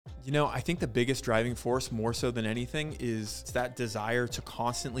I think the biggest driving force, more so than anything, is that desire to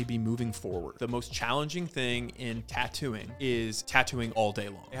constantly be moving forward. The most challenging thing in tattooing is tattooing all day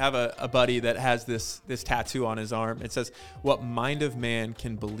long. I have a buddy that has this tattoo on his arm. It says, "What mind of man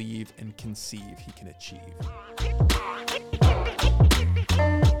can believe and conceive, he can achieve."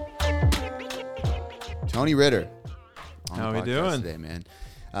 Tony Ritter. How we doing today, man?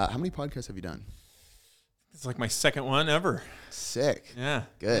 How many podcasts have you done? It's like my second one ever. Sick. Yeah.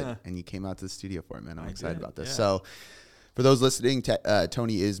 Good. Yeah. And you came out to the studio for it, man. I'm excited about this. Yeah. So for those listening,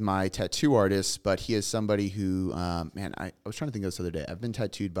 Tony is my tattoo artist, but he is somebody who, I was trying to think of this the other day. I've been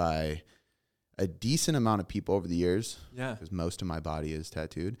tattooed by a decent amount of people over the years. Yeah. Because most of my body is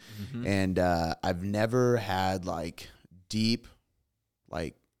tattooed. Mm-hmm. And I've never had deep,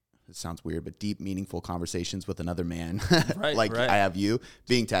 it sounds weird, but deep, meaningful conversations with another man, Right. I have you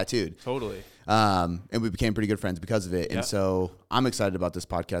being tattooed. Totally. And we became pretty good friends because of it. Yeah. And so I'm excited about this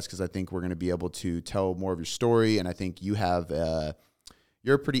podcast because I think we're going to be able to tell more of your story. And I think you have,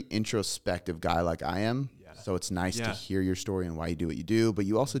 you're a pretty introspective guy like I am. Yeah. So it's nice to hear your story and why you do what you do. But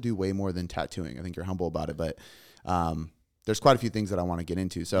you also do way more than tattooing. I think you're humble about it. But there's quite a few things that I want to get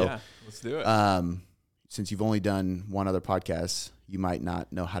into. So yeah, let's do it. Since you've only done one other podcast, you might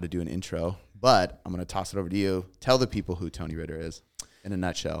not know how to do an intro, but I'm going to toss it over to you. Tell the people who Tony Ritter is in a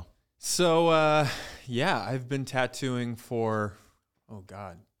nutshell. So, I've been tattooing for,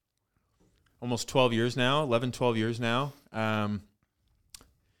 almost 12 years now, 11, 12 years now. In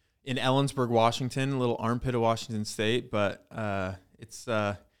Ellensburg, Washington, a little armpit of Washington State, but it's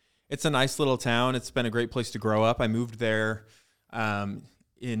a nice little town. It's been a great place to grow up. I moved there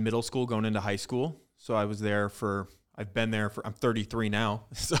in middle school going into high school. So I've been there for, I'm 33 now.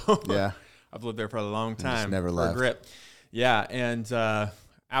 So yeah, I've lived there for a long time. Just never left. Grip. Yeah. And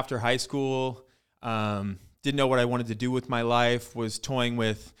after high school, didn't know what I wanted to do with my life, was toying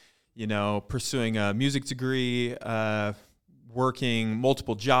with, pursuing a music degree, working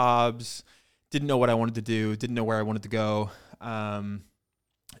multiple jobs, didn't know what I wanted to do, didn't know where I wanted to go.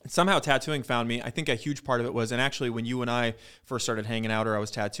 Somehow tattooing found me. I think a huge part of it was, and actually when you and I first started hanging out, or I was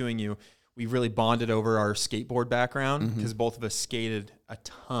tattooing you, we really bonded over our skateboard background because both of us skated a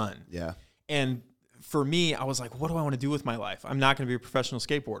ton. Yeah. And for me, I was like, what do I want to do with my life? I'm not going to be a professional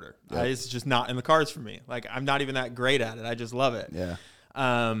skateboarder. Yep. It's just not in the cards for me. I'm not even that great at it. I just love it. Yeah.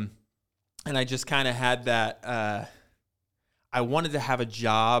 And I just kind of had that, I wanted to have a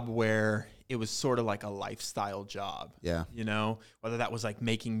job where it was sort of like a lifestyle job. Yeah. Whether that was like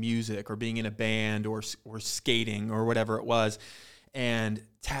making music or being in a band or skating or whatever it was. And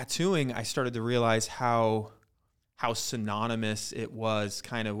tattooing, I started to realize how synonymous it was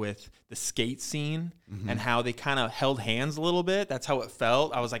kind of with the skate scene and how they kind of held hands a little bit. That's how it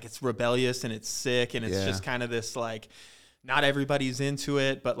felt. I was like, it's rebellious and it's sick and it's just kind of this not everybody's into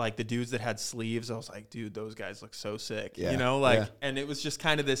it, but the dudes that had sleeves, I was like, dude, those guys look so sick, and it was just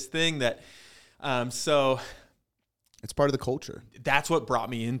kind of this thing that, so it's part of the culture. That's what brought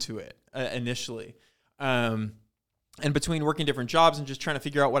me into it initially. And between working different jobs and just trying to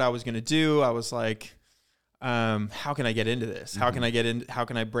figure out what I was going to do, I was like, how can I get into this? How can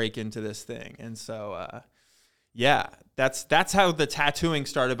I break into this thing? And so, that's how the tattooing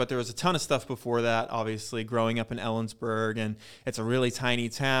started. But there was a ton of stuff before that, obviously growing up in Ellensburg, and it's a really tiny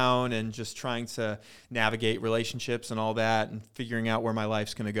town, and just trying to navigate relationships and all that, and figuring out where my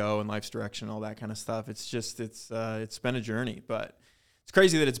life's going to go and life's direction, all that kind of stuff. It's been a journey, but it's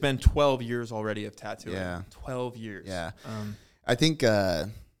crazy that it's been 12 years already of tattooing. Yeah. 12 years. Yeah. I think the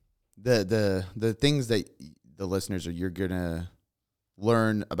things that the listeners you're going to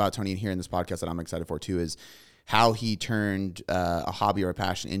learn about Tony and hear in this podcast that I'm excited for too is how he turned a hobby or a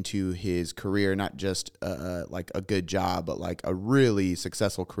passion into his career, not just like a good job, but like a really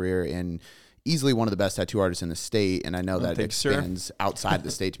successful career in easily one of the best tattoo artists in the state. And I know that it extends outside the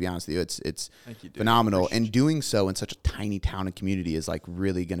state, to be honest with you. It's phenomenal. And doing so in such a tiny town and community is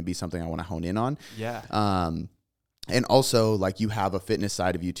really going to be something I want to hone in on. Yeah. And also you have a fitness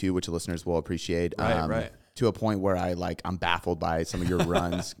side of you too, which the listeners will appreciate. Right. To a point where I'm baffled by some of your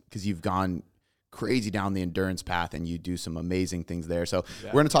runs because you've gone crazy down the endurance path and you do some amazing things there. So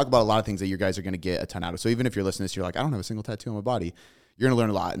we're going to talk about a lot of things that you guys are going to get a ton out of. So even if you're listening to this, you're like, I don't have a single tattoo on my body. You're going to learn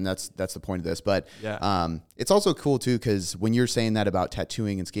a lot, and that's the point of this. But it's also cool too because when you're saying that about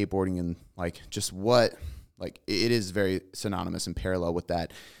tattooing and skateboarding and just what it is very synonymous and parallel with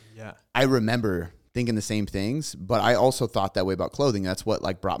that. Yeah, I remember thinking the same things, but I also thought that way about clothing. That's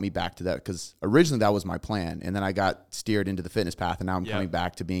what brought me back to that because originally that was my plan, and then I got steered into the fitness path, and now I'm coming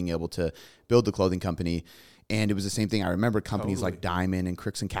back to being able to build the clothing company. And it was the same thing. I remember companies like Diamond and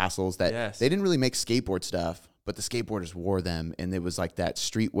Cricks and Castles that they didn't really make skateboard stuff, but the skateboarders wore them, and it was like that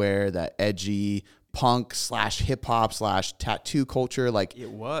streetwear, that edgy punk / hip hop / tattoo culture. Like it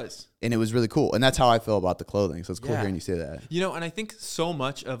was. And it was really cool. And that's how I feel about the clothing. So it's cool Yeah. hearing you say that. You know, and I think so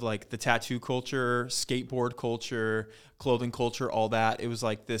much of like the tattoo culture, skateboard culture, clothing culture, all that, it was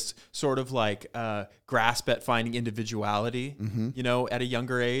like this sort of like grasp at finding individuality, you know, at a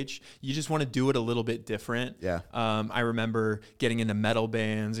younger age. You just want to do it a little bit different. Yeah. I remember getting into metal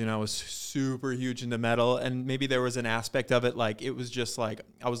bands, you know, I was super huge into metal, and maybe there was an aspect of it, like it was just like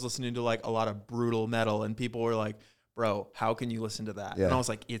I was listening to like a lot of brutal metal, and people were like, bro, how can you listen to that? Yeah. And I was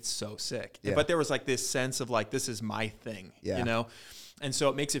like, it's so sick. Yeah. But there was like this sense of like, this is my thing, you know? And so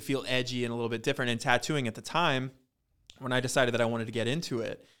it makes it feel edgy and a little bit different. And tattooing at the time, when I decided that I wanted to get into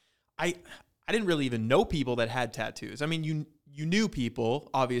it, I didn't really even know people that had tattoos. I mean, you knew people,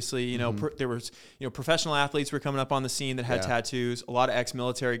 obviously, you know, there was, you know, professional athletes were coming up on the scene that had tattoos. A lot of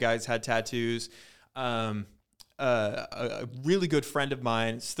ex-military guys had tattoos. A really good friend of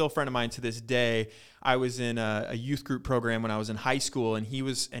mine, still a friend of mine to this day. I was in a youth group program when I was in high school, and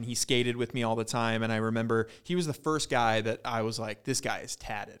he skated with me all the time. And I remember he was the first guy that I was like, this guy is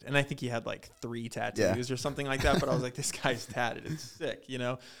tatted. And I think he had like 3 tattoos or something like that. But I was like, this guy's tatted. It's sick, you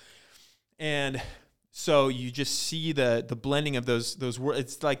know? And so you just see the blending of those words.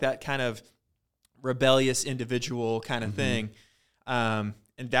 It's like that kind of rebellious individual kind of thing.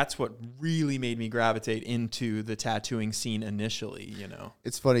 And that's what really made me gravitate into the tattooing scene initially, you know.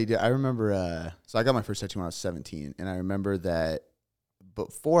 It's funny, dude. I remember, so I got my first tattoo when I was 17, and I remember that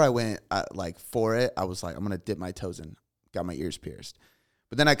before I went for it, I was like, I'm going to dip my toes in, got my ears pierced.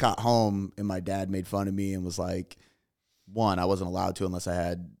 But then I got home, and my dad made fun of me and was like, one, I wasn't allowed to unless I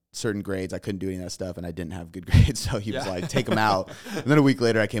had certain grades. I couldn't do any of that stuff, and I didn't have good grades, so he was like, take them out. And then a week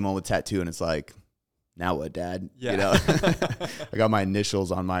later, I came home with a tattoo, and it's like, now what, Dad? Yeah. You know, I got my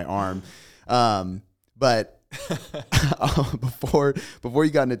initials on my arm. But before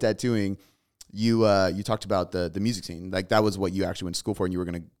you got into tattooing, you talked about the music scene. Like that was what you actually went to school for, and you were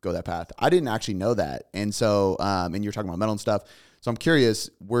going to go that path. I didn't actually know that. And so, and you're talking about metal and stuff. So I'm curious,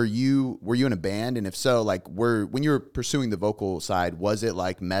 were you in a band? And if so, like when you were pursuing the vocal side, was it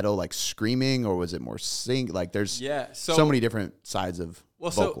like metal, like screaming, or was it more sing? Like there's so many different sides of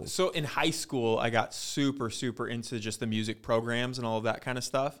vocals. So in high school, I got super, super into just the music programs and all of that kind of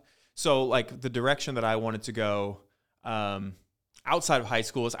stuff. So like the direction that I wanted to go outside of high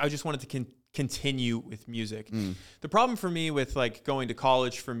school is I just wanted to continue with music. The problem for me with like going to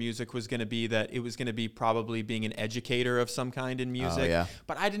college for music was going to be that it was going to be probably being an educator of some kind in music.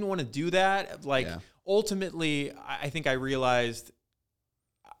 But I didn't want to do that. Like ultimately, I think I realized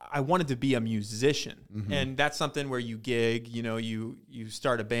I wanted to be a musician, and that's something where you gig, you know, you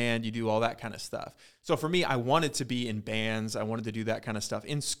start a band, you do all that kind of stuff. So for me, I wanted to be in bands. I wanted to do that kind of stuff.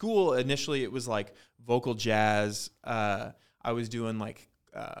 In school, initially, it was like vocal jazz. I was doing like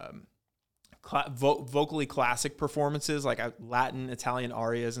vocally classic performances, like Latin, Italian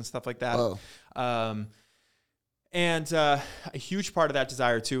arias and stuff like that. And a huge part of that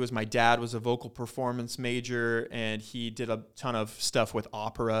desire, too, was my dad was a vocal performance major, and he did a ton of stuff with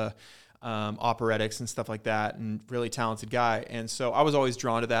opera, operetics and stuff like that, and really talented guy. And so I was always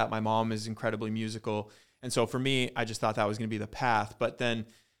drawn to that. My mom is incredibly musical. And so for me, I just thought that was going to be the path. But then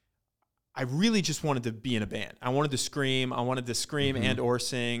I really just wanted to be in a band. I wanted to scream. And or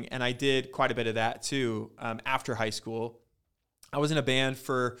sing. And I did quite a bit of that, too, after high school. I was in a band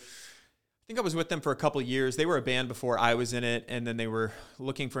I think I was with them for a couple of years. They were a band before I was in it, and then they were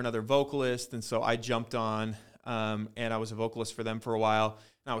looking for another vocalist, and so I jumped on, and I was a vocalist for them for a while.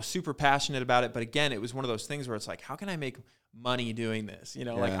 And I was super passionate about it, but again, it was one of those things where it's like, how can I make money doing this? You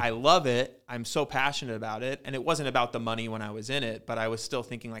know, like I love it. I'm so passionate about it, and it wasn't about the money when I was in it, but I was still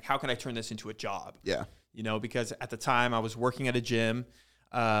thinking like, how can I turn this into a job? Yeah. You know, because at the time I was working at a gym,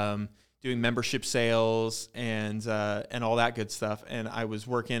 doing membership sales and all that good stuff. And I was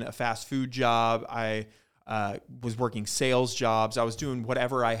working a fast food job. I was working sales jobs. I was doing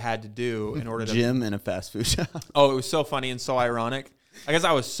whatever I had to do in order to... Gym and a fast food job. Oh, it was so funny and so ironic. I guess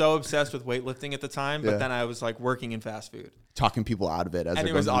I was so obsessed with weightlifting at the time, but then I was like working in fast food. Talking people out of it as and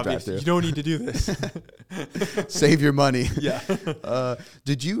they're it was going obvious. through. You don't need to do this. Save your money. Yeah.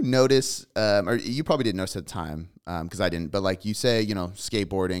 Did you notice, or you probably didn't notice at the time, because I didn't, but like you say, you know,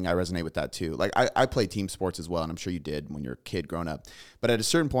 skateboarding, I resonate with that too. Like I play team sports as well, and I'm sure you did when you're a kid growing up. But at a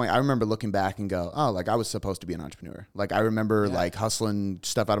certain point, I remember looking back and go, oh, like I was supposed to be an entrepreneur. Like I remember like hustling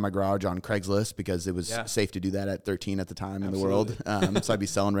stuff out of my garage on Craigslist because it was safe to do that at 13 at the time in the world. So I'd be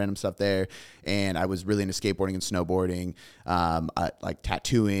selling random stuff there. And I was really into skateboarding and snowboarding, like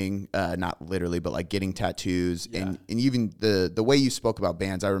tattooing, not literally, but like getting tattoos. And even the way you spoke about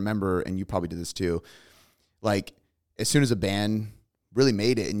bands, I remember, and you probably did this too, like as soon as a band really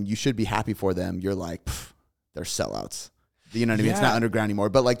made it and you should be happy for them, you're like, they're sellouts. You know what I mean? It's not underground anymore.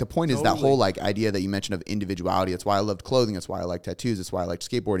 But like the point is that whole like idea that you mentioned of individuality. That's why I loved clothing. That's why I like tattoos. That's why I like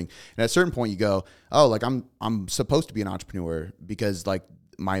skateboarding. And at a certain point you go, oh, like I'm supposed to be an entrepreneur because like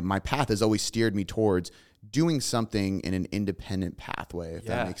my path has always steered me towards doing something in an independent pathway, if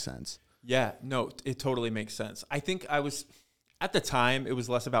that makes sense. Yeah, no, it totally makes sense. I think at the time, it was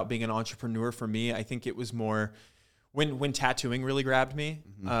less about being an entrepreneur for me. I think it was more when tattooing really grabbed me.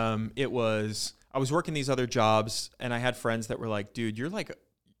 I was working these other jobs and I had friends that were like, dude, you're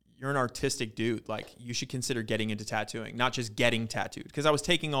an artistic dude. Like you should consider getting into tattooing, not just getting tattooed. Because I was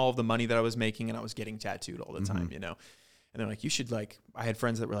taking all of the money that I was making and I was getting tattooed all the time, you know? And they're like, you should I had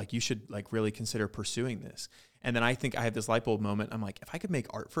friends that were like, you should like really consider pursuing this. And then I think I had this light bulb moment. I'm like, if I could make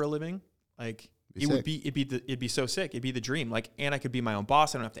art for a living, like it'd be so sick. It'd be the dream. Like, and I could be my own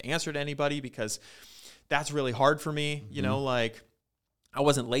boss. I don't have to answer to anybody because that's really hard for me. You know, like I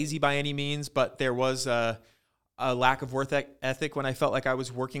wasn't lazy by any means, but there was a lack of work ethic when I felt like I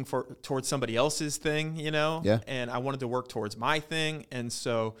was working towards somebody else's thing, you know? Yeah. And I wanted to work towards my thing. And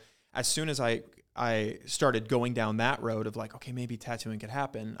so as soon as I started going down that road of like, okay, maybe tattooing could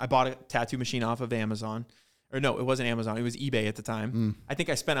happen, I bought a tattoo machine off of Amazon. Or no, it wasn't Amazon. It was eBay at the time. I think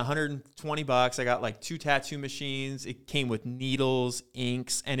I spent $120. I got like 2 tattoo machines. It came with needles,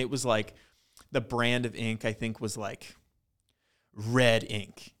 inks, and it was like the brand of ink I think was like red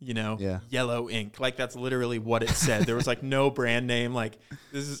ink, you know, yellow ink. Like that's literally what it said. There was like no brand name. Like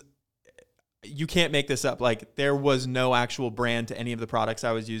you can't make this up. Like there was no actual brand to any of the products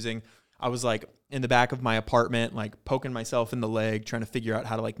I was using. I was like in the back of my apartment, like poking myself in the leg, trying to figure out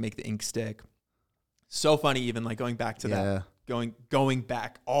how to like make the ink stick. So funny, even like going back to that, going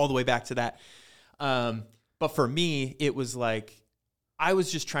back all the way back to that. But for me, it was like, I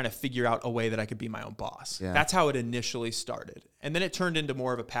was just trying to figure out a way that I could be my own boss. Yeah. That's how it initially started. And then it turned into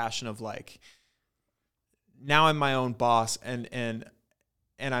more of a passion of like, now I'm my own boss and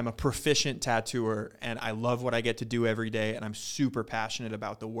I'm a proficient tattooer and I love what I get to do every day. And I'm super passionate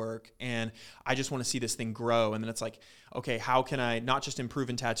about the work and I just want to see this thing grow. And then it's like, okay, how can I not just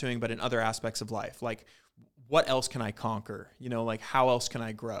improve in tattooing, but in other aspects of life? Like what else can I conquer? You know, like how else can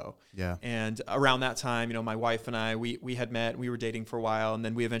I grow? Yeah. And around that time, you know, my wife and I, we had met, we were dating for a while and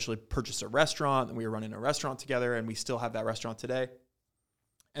then we eventually purchased a restaurant and we were running a restaurant together and we still have that restaurant today.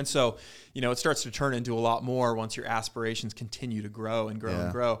 And so, you know, it starts to turn into a lot more once your aspirations continue to grow and grow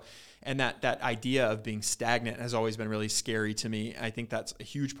and grow. And that idea of being stagnant has always been really scary to me. I think that's a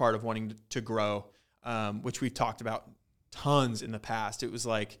huge part of wanting to grow, which we've talked about tons in the past. It was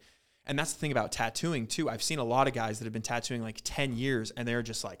like, and that's the thing about tattooing too. I've seen a lot of guys that have been tattooing like 10 years and they're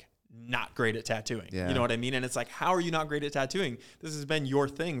just like not great at tattooing. Yeah. You know what I mean? And it's like, how are you not great at tattooing? This has been your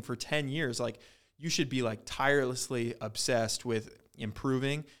thing for 10 years. Like you should be like tirelessly obsessed with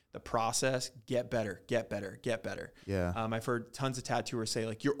improving the process, get better, get better, get better. Yeah. I've heard tons of tattooers say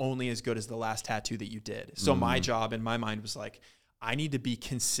like, you're only as good as the last tattoo that you did. So my job in my mind was like, I need to be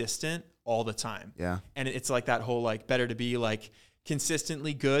consistent all the time. Yeah. And it's like that whole, like better to be like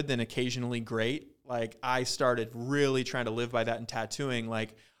consistently good than occasionally great. Like I started really trying to live by that in tattooing.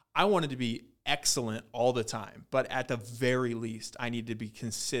 Like I wanted to be excellent all the time, but at the very least I need to be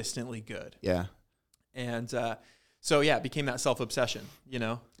consistently good. Yeah. And, so yeah, it became that self-obsession, you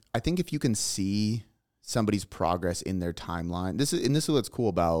know? I think if you can see somebody's progress in their timeline, this is what's cool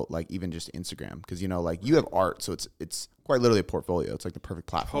about like even just Instagram. Cause you know, like you have art, so it's quite literally a portfolio. It's like the perfect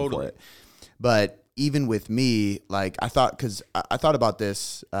platform for it. But even with me, like I thought about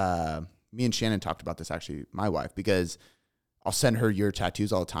this, me and Shannon talked about this actually, my wife, because I'll send her your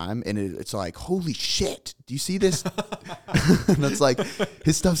tattoos all the time. And it's like, holy shit, do you see this? And it's like,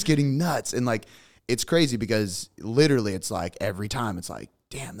 his stuff's getting nuts. And like, it's crazy because literally it's like every time it's like,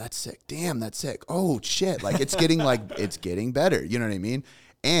 damn, that's sick. Damn, that's sick. Oh shit. Like it's getting better. You know what I mean?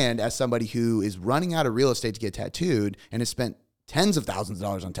 And as somebody who is running out of real estate to get tattooed and has spent tens of thousands of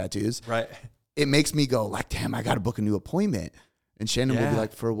dollars on tattoos, right? It makes me go like, damn, I got to book a new appointment. And Shannon will be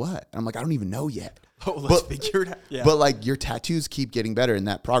like, for what? And I'm like, I don't even know yet. Oh, let's figure it out. Yeah. But like your tattoos keep getting better in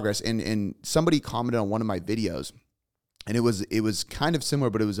that progress. And somebody commented on one of my videos. And it was kind of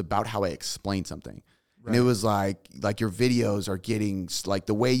similar, but it was about how I explain something. Right. And it was like your videos are getting, like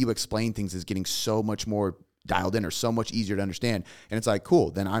the way you explain things is getting so much more dialed in or so much easier to understand. And it's like,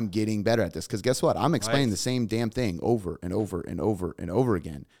 cool, then I'm getting better at this. Because guess what? I'm explaining the same damn thing over and over and over and over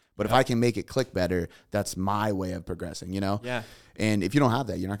again. But if I can make it click better, that's my way of progressing, you know? Yeah. And if you don't have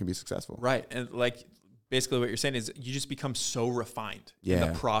that, you're not going to be successful. Right. And like basically what you're saying is you just become so refined in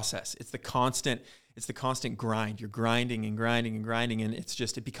the process. It's the constant grind. You're grinding and grinding and grinding, and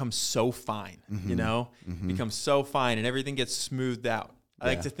it becomes so fine, you know, it becomes so fine, and everything gets smoothed out. I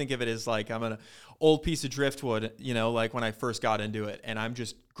like to think of it as like I'm an old piece of driftwood, you know, like when I first got into it, and I'm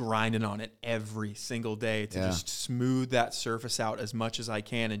just grinding on it every single day to just smooth that surface out as much as I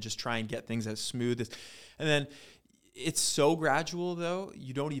can and just try and get things as smooth as, and then it's so gradual though,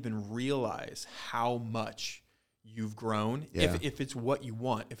 you don't even realize how much you've grown if it's what you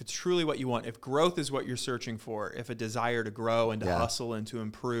want, if it's truly what you want, if growth is what you're searching for, if a desire to grow and to hustle and to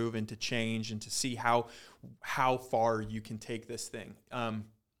improve and to change and to see how far you can take this thing.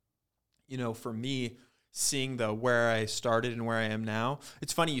 You know, for me, seeing where I started and where I am now,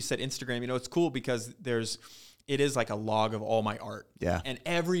 it's funny you said Instagram. You know, it's cool because it is like a log of all my art. Yeah. And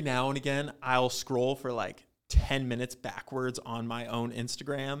every now and again, I'll scroll for like 10 minutes backwards on my own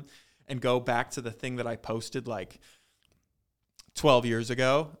Instagram and go back to the thing that I posted like 12 years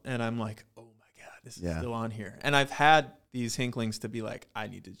ago. And I'm like, oh my God, this is still on here. And I've had these hinklings to be like, I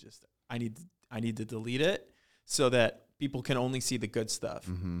need to delete it so that people can only see the good stuff.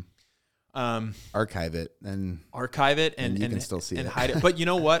 Archive it and you can still see it and hide it. But you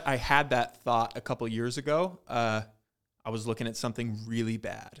know what? I had that thought a couple years ago. I was looking at something really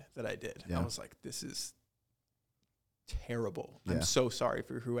bad that I did. I was like, this is terrible. I'm so sorry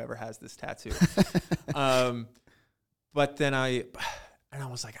for whoever has this tattoo. But then I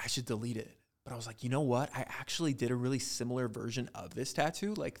was like, I should delete it. But I was like, you know what? I actually did a really similar version of this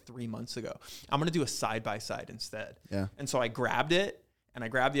tattoo like 3 months ago. I'm going to do a side-by-side instead. Yeah. And so I grabbed it and I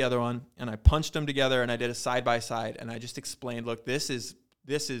grabbed the other one and I punched them together and I did a side-by-side and I just explained, look, this is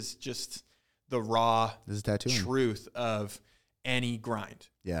just the raw truth of any grind.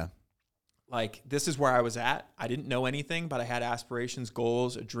 Yeah. Like, this is where I was at. I didn't know anything, but I had aspirations,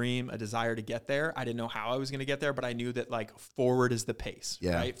 goals, a dream, a desire to get there. I didn't know how I was going to get there, but I knew that, like, forward is the pace,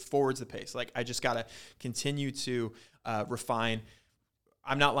 right? Forward's the pace. Like, I just got to continue to refine.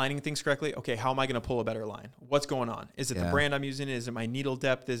 I'm not lining things correctly. Okay, how am I going to pull a better line? What's going on? Is it the brand I'm using? Is it my needle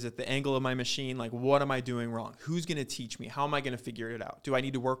depth? Is it the angle of my machine? Like, what am I doing wrong? Who's going to teach me? How am I going to figure it out? Do I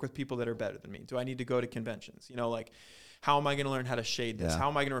need to work with people that are better than me? Do I need to go to conventions? You know, like, how am I going to learn how to shade this? How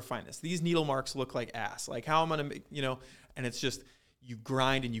am I going to refine this? These needle marks look like ass. Like, how am I going to, you know, and it's just, you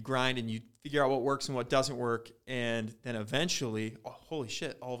grind and you grind and you figure out what works and what doesn't work. And then eventually, oh, holy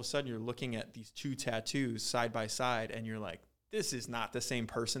shit, all of a sudden you're looking at these two tattoos side by side and you're like, this is not the same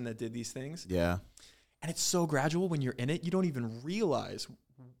person that did these things. Yeah. And it's so gradual when you're in it, you don't even realize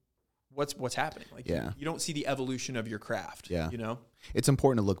what's happening. Like, you don't see the evolution of your craft. You know, it's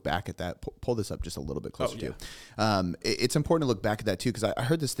important to look back at that. Pull this up just a little bit closer to you. It's important to look back at that too, because I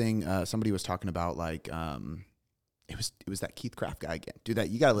heard this thing. Somebody was talking about like, it was that Keith Craft guy again. Dude,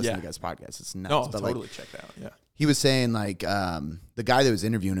 you gotta listen to the guy's podcast. It's nuts. No, but totally check that out. Yeah. He was saying like, the guy that was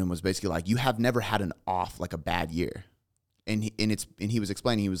interviewing him was basically like, you have never had an off, like a bad year. And he was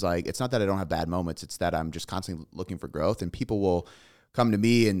explaining, he was like, it's not that I don't have bad moments. It's that I'm just constantly looking for growth, and people will come to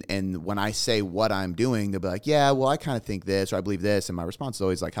me and when I say what I'm doing, they'll be like, yeah, well, I kind of think this, or I believe this. And my response is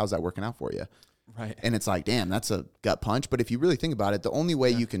always like, how's that working out for you? Right. And it's like, damn, that's a gut punch. But if you really think about it, the only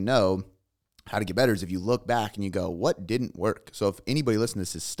way you can know how to get better is if you look back and you go, what didn't work? So if anybody listening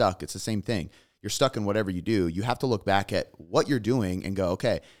to this is stuck, it's the same thing. You're stuck in whatever you do. You have to look back at what you're doing and go,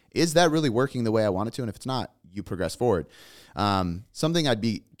 okay, is that really working the way I want it to? And if it's not, you progress forward. Something I'd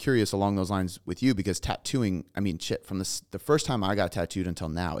be curious along those lines with you, because tattooing, I mean, shit, from the first time I got tattooed until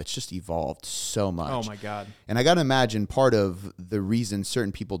now, it's just evolved so much. Oh my God. And I got to imagine part of the reason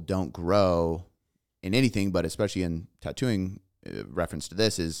certain people don't grow in anything, but especially in tattooing, reference to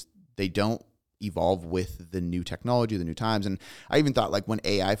this, is they don't evolve with the new technology, the new times. And I even thought, like, when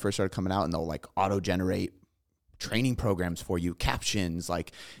AI first started coming out and they'll like auto generate training programs for you, captions,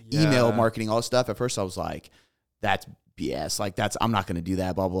 like email marketing, all this stuff. At first I was like, that's BS. Like, I'm not going to do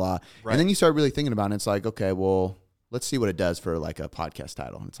that, blah, blah. Right. And then you start really thinking about it. And it's like, okay, well, let's see what it does for like a podcast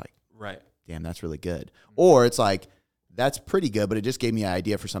title. And it's like, right, damn, that's really good. Or it's like, that's pretty good, but it just gave me an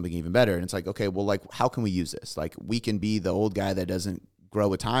idea for something even better. And it's like, okay, well, like, how can we use this? Like, we can be the old guy that doesn't grow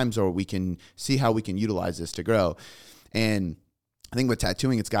with times, or we can see how we can utilize this to grow. And I think with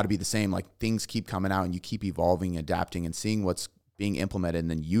tattooing, it's got to be the same. Like, things keep coming out and you keep evolving, adapting, and seeing what's being implemented and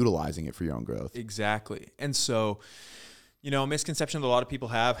then utilizing it for your own growth. Exactly. And so, you know, a misconception that a lot of people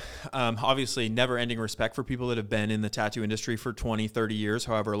have, obviously never ending respect for people that have been in the tattoo industry for 20, 30 years,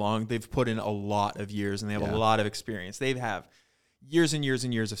 however long. They've put in a lot of years and they have a lot of experience. They have years and years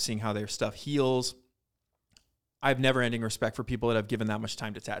and years of seeing how their stuff heals. I have never ending respect for people that have given that much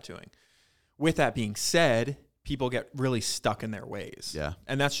time to tattooing. With that being said, people get really stuck in their ways. Yeah.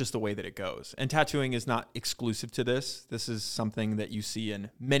 And that's just the way that it goes. And tattooing is not exclusive to this. This is something that you see in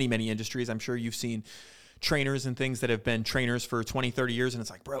many, many industries. I'm sure you've seen trainers and things that have been trainers for 20, 30 years. And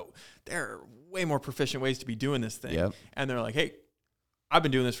it's like, bro, there are way more proficient ways to be doing this thing. Yep. And they're like, hey, I've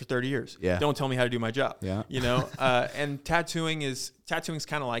been doing this for 30 years. Yeah. Don't tell me how to do my job. Yeah. You know? And tattooing's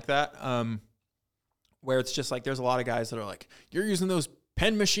kind of like that. Where it's just like, there's a lot of guys that are like, you're using those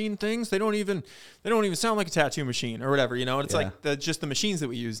pen machine things. They don't even sound like a tattoo machine or whatever, you know? And it's like just the machines that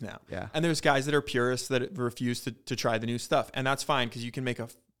we use now. Yeah. And there's guys that are purists that refuse to try the new stuff. And that's fine, because you can make a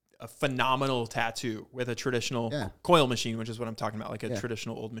phenomenal tattoo with a traditional coil machine, which is what I'm talking about, like a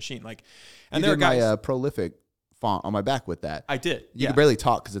traditional old machine. Like, and there are guys, my prolific font on my back with that. I did. You can barely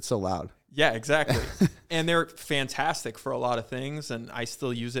talk because it's so loud. Yeah, exactly. And they're fantastic for a lot of things, and I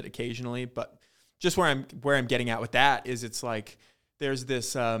still use it occasionally. But just where I'm getting at with that is, it's like there's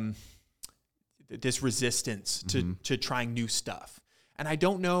this this resistance to trying new stuff, and I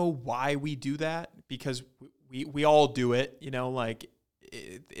don't know why we do that, because we all do it, you know, like.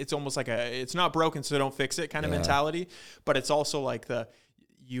 It's almost like it's not broken, so don't fix it kind of mentality. But it's also like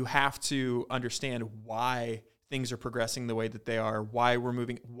you have to understand why things are progressing the way that they are, why we're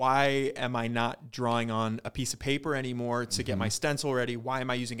moving. Why am I not drawing on a piece of paper anymore to get my stencil ready? Why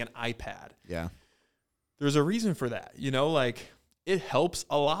am I using an iPad? Yeah. There's a reason for that, you know, like it helps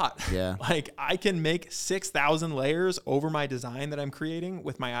a lot. Yeah. Like I can make 6,000 layers over my design that I'm creating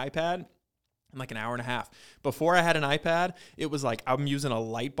with my iPad in like an hour and a half. Before I had an iPad, it was like I'm using a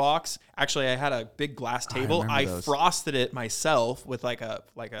light box. Actually, I had a big glass table. I frosted it myself with like a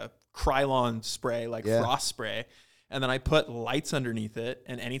Krylon spray, frost spray. And then I put lights underneath it.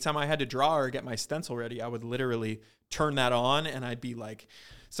 And anytime I had to draw or get my stencil ready, I would literally turn that on, and I'd be like,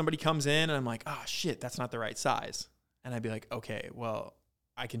 somebody comes in and I'm like, oh shit, that's not the right size. And I'd be like, okay, well,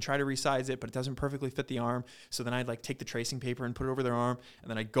 I can try to resize it, but it doesn't perfectly fit the arm. So then I'd like take the tracing paper and put it over their arm, and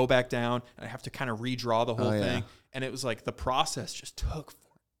then I'd go back down and I have to kind of redraw the whole thing. And it was like the process just took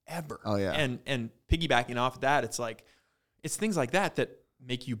forever. Oh yeah. And piggybacking off of that, it's like, it's things like that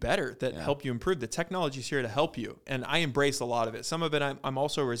make you better, that help you improve. The technology's here to help you. And I embrace a lot of it. Some of it I'm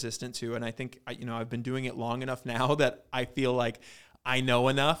also resistant to. And I think, I've been doing it long enough now that I feel like I know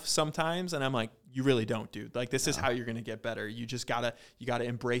enough sometimes. And I'm like, you really don't, dude. Like, this is how you're going to get better. You just gotta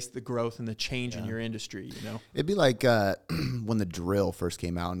embrace the growth and the change in your industry, you know? It'd be like when the drill first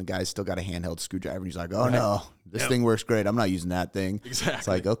came out and the guy's still got a handheld screwdriver and he's like, oh no, this thing works great. I'm not using that thing. Exactly. It's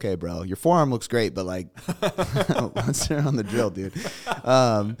like, okay, bro, your forearm looks great, but like, let's turn on the drill, dude.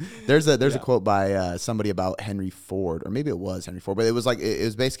 There's a quote by somebody about Henry Ford, or maybe it was Henry Ford, but it was like, it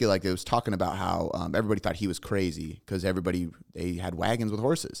was basically like, it was talking about how everybody thought he was crazy because they had wagons with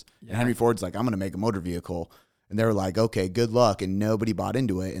horses. And Henry Ford's like, I'm going to make a motor vehicle. And they were like, okay, good luck. And nobody bought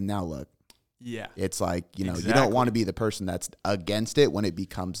into it. And now look. Yeah. It's like, you don't want to be the person that's against it when it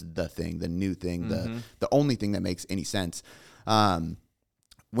becomes the thing, the new thing, the only thing that makes any sense. When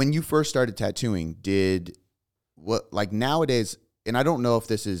you first started tattooing, nowadays, and I don't know if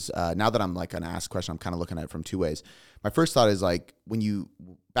this is, now that I'm like going to ask a question, I'm kind of looking at it from two ways. My first thought is like,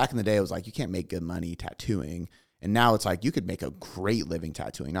 back in the day, it was like, you can't make good money tattooing. And now it's like you could make a great living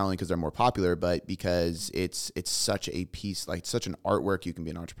tattooing, not only because they're more popular, but because it's such a piece, like such an artwork. You can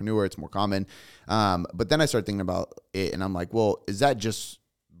be an entrepreneur. It's more common. But then I started thinking about it, and I'm like, well, is that just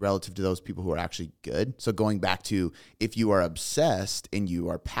relative to those people who are actually good? So going back to, if you are obsessed and you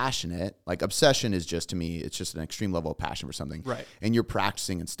are passionate, like obsession is just, to me, it's just an extreme level of passion for something. Right. And you're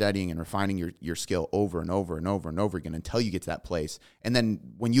practicing and studying and refining your skill over and over and over and over again until you get to that place. And then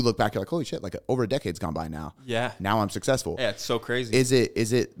when you look back, you're like, holy shit, like over a decade's gone by now. Yeah. Now I'm successful. Yeah, it's so crazy. Is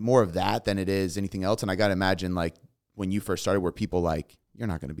it more of that than it is anything else? And I got to imagine, like, when you first started, were people like, you're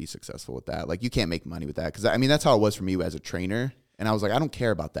not going to be successful with that. Like, you can't make money with that. Because, I mean, that's how it was for me as a trainer. And I was like, I don't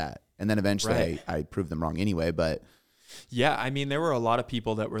care about that. And then eventually I proved them wrong anyway. But yeah, I mean, there were a lot of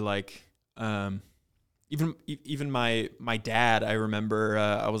people that were like, even my dad, I remember,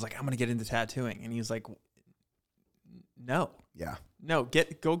 I was like, I'm going to get into tattooing. And he was like, no,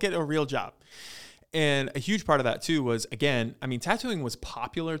 go get a real job. And a huge part of that too was, again, I mean, tattooing was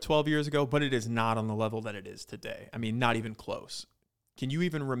popular 12 years ago, but it is not on the level that it is today. I mean, not even close. Can you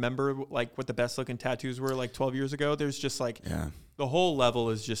even remember like what the best looking tattoos were like 12 years ago? There's just like, the whole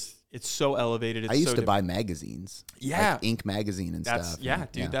level is just, it's so elevated. It's I used to buy magazines. Yeah. Like Ink magazine and stuff. Yeah,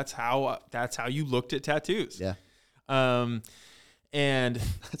 dude. Yeah. That's how you looked at tattoos. Yeah. And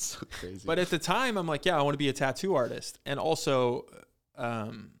that's so crazy. But at the time I'm like, I want to be a tattoo artist. And also,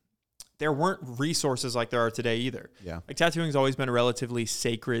 there weren't resources like there are today either. Yeah. Like tattooing has always been a relatively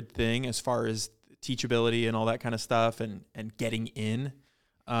sacred thing as far as teachability and all that kind of stuff and getting in.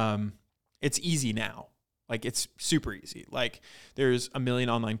 It's easy now. Like it's super easy. Like there's a million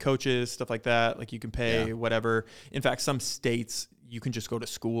online coaches, stuff like that. Like you can pay whatever. In fact, some states you can just go to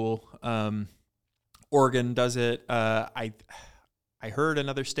school. Oregon does it. I heard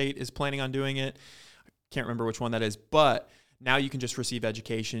another state is planning on doing it. Can't remember which one that is, but now you can just receive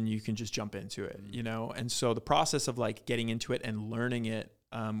education. You can just jump into it, you know? And so the process of like getting into it and learning it,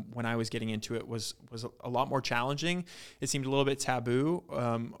 when I was getting into it was a lot more challenging. It seemed a little bit taboo,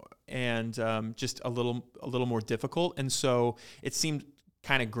 and just a little more difficult. And so it seemed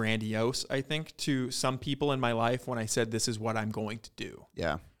kind of grandiose, I think, to some people in my life when I said, this is what I'm going to do.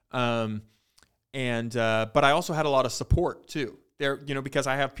 Yeah. But I also had a lot of support too there, you know, because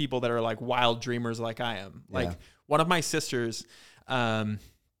I have people that are like wild dreamers like I am. Like one of my sisters,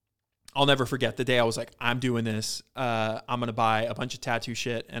 I'll never forget the day I was like, I'm doing this. I'm going to buy a bunch of tattoo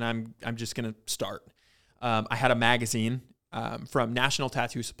shit and I'm just going to start. I had a magazine from National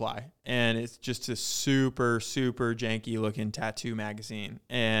Tattoo Supply, and it's just a super, super janky looking tattoo magazine.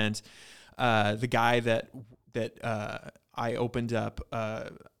 And the guy that I opened up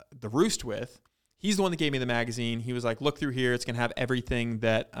the Roost with, he's the one that gave me the magazine. He was like, look through here. It's going to have everything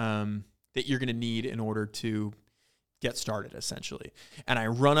that you're going to need in order to get started, essentially. And I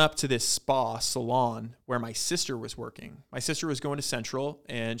run up to this spa salon where my sister was working. My sister was going to Central,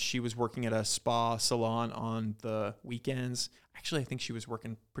 and she was working at a spa salon on the weekends. Actually, I think she was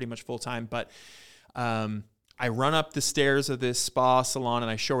working pretty much full time. But I run up the stairs of this spa salon,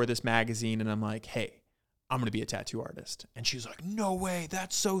 and I show her this magazine, and I'm like, hey, I'm going to be a tattoo artist. And she's like, no way.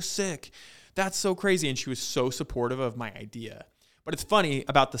 That's so sick. That's so crazy. And she was so supportive of my idea. But it's funny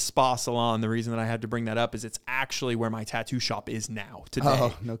about the spa salon. The reason that I had to bring that up is it's actually where my tattoo shop is now today.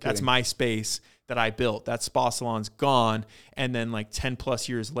 Oh, no kidding. That's my space that I built. That spa salon's gone. And then like 10 plus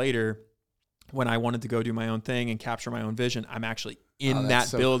years later, when I wanted to go do my own thing and capture my own vision, I'm actually in that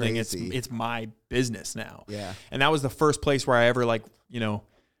so building. Crazy. It's my business now. Yeah. And that was the first place where I ever like, you know,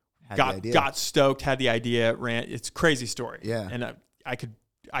 got stoked, had the idea, ran. It's a crazy story. Yeah. And I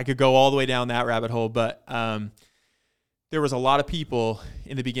could go all the way down that rabbit hole, but there was a lot of people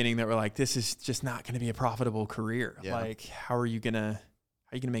in the beginning that were like, this is just not going to be a profitable career. Yeah. Like, how are you going to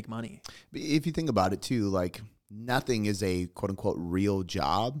make money? If you think about it too, like nothing is a quote unquote real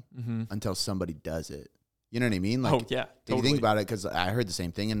job until somebody does it. You know what I mean? Like, totally. If you think about it, cause I heard the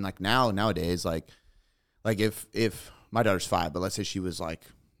same thing. And like nowadays, like if my daughter's 5, but let's say she was like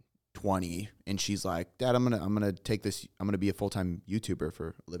 20 and she's like, Dad, I'm gonna take this, I'm gonna be a full-time YouTuber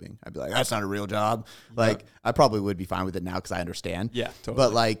for a living. I'd be like, that's not a real job. Like I probably would be fine with it now because I understand. Yeah, totally.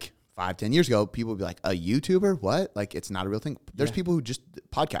 But like 5-10 years ago, people would be like, a YouTuber? What? Like it's not a real thing. There's people who just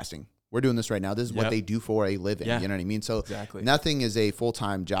podcasting. We're doing this right now. This is what they do for a living. You know what I mean? So nothing is a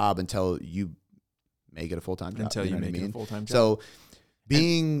full-time job until you make it a full-time job. Until you make it a full-time job. So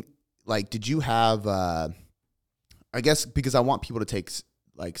being like, did you have I guess because I want people to take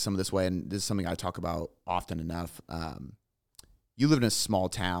like some of this way, and this is something I talk about often enough. You live in a small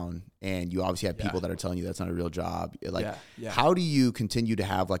town, and you obviously have people that are telling you that's not a real job. Like, how do you continue to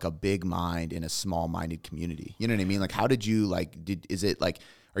have like a big mind in a small-minded community? You know what I mean? Like, how did you like? Is it like?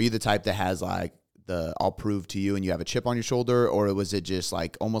 Are you the type that has like the "I'll prove to you" and you have a chip on your shoulder, or was it just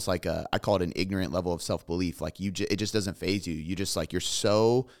like almost like I call it an ignorant level of self-belief? Like it just doesn't faze you. You just like you're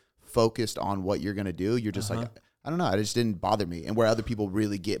so focused on what you're gonna do. You're just like. I don't know. It just didn't bother me. And where other people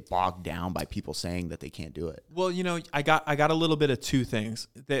really get bogged down by people saying that they can't do it. Well, you know, I got a little bit of two things.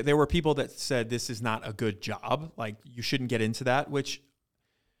 There were people that said this is not a good job. Like you shouldn't get into that, which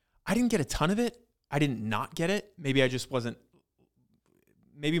I didn't get a ton of it. I didn't not get it. Maybe I just wasn't,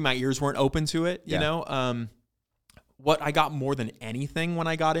 maybe my ears weren't open to it. You know, what I got more than anything when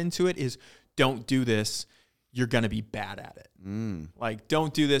I got into it is don't do this. You're going to be bad at it. Like,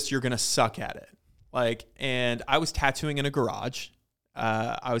 don't do this. You're going to suck at it. Like, and I was tattooing in a garage.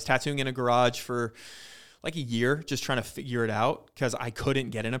 I was tattooing in a garage for like a year, just trying to figure it out because I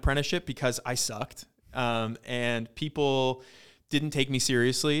couldn't get an apprenticeship because I sucked. And people didn't take me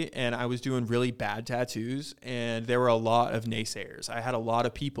seriously, and I was doing really bad tattoos, and there were a lot of naysayers. I had a lot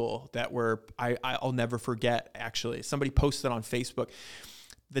of people that were, I'll never forget, actually. Somebody posted on Facebook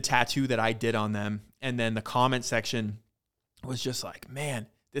the tattoo that I did on them, and then the comment section was just like, man,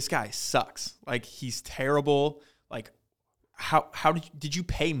 this guy sucks. Like, he's terrible. Like, how did you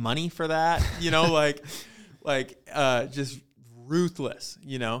pay money for that? You know, just ruthless,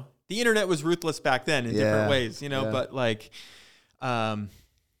 you know. The internet was ruthless back then in different ways, you know, but like, and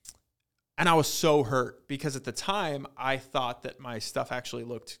I was so hurt because at the time I thought that my stuff actually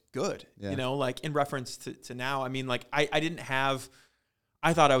looked good, you know, like in reference to now. I mean, like I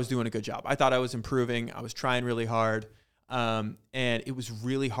thought I was doing a good job. I thought I was improving. I was trying really hard. And it was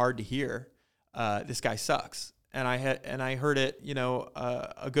really hard to hear. this guy sucks. And I heard it,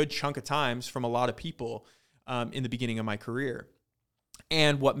 a good chunk of times from a lot of people in the beginning of my career.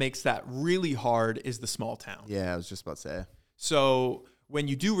 And what makes that really hard is the small town. Yeah, I was just about to say. So when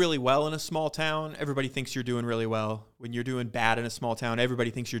you do really well in a small town, everybody thinks you're doing really well. When you're doing bad in a small town, everybody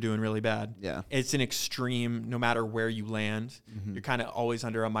thinks you're doing really bad. Yeah. It's an extreme, no matter where you land. Mm-hmm. You're kind of always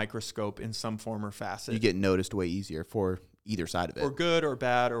under a microscope in some form or facet. You get noticed way easier for either side of it. Or good or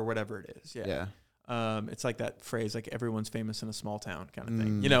bad or whatever it is. Yeah. Yeah. It's like that phrase, like everyone's famous in a small town kind of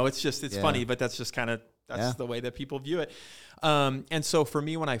thing. It's funny, but that's just kind of, the way that people view it. And so for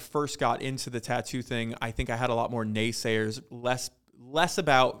me, when I first got into the tattoo thing, I think I had a lot more naysayers, less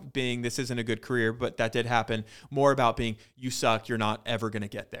about being, this isn't a good career, but that did happen, more about being, you suck, you're not ever going to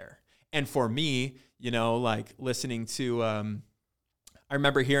get there. And for me, like listening to, I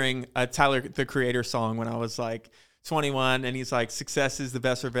remember hearing a Tyler, the Creator song when I was like 21, and he's like, success is the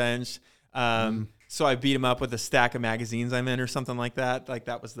best revenge. So I beat him up with a stack of magazines I'm in or something like that. Like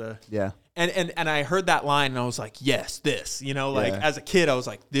that was the, and I heard that line and I was like, yes, this, as a kid, I was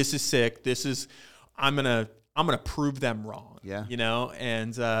like, this is sick. This is, I'm going to prove them wrong. Yeah.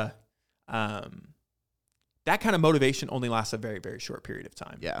 And, that kind of motivation only lasts a very, very short period of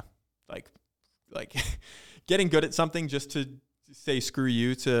time. Yeah. Like getting good at something just to say screw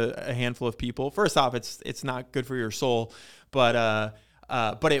you to a handful of people. First off, it's not good for your soul, but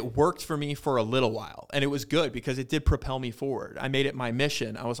it worked for me for a little while, and it was good because it did propel me forward. I made it my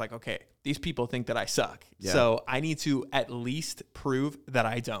mission. I was like, okay, these people think that I suck. Yeah. So I need to at least prove that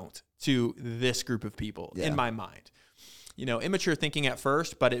I don't to this group of people in my mind. Immature thinking at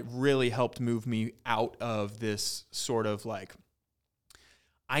first, but it really helped move me out of this sort of like,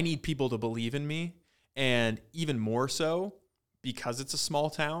 I need people to believe in me. And even more so, because it's a small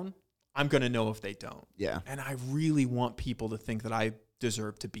town, I'm going to know if they don't. Yeah. And I really want people to think that I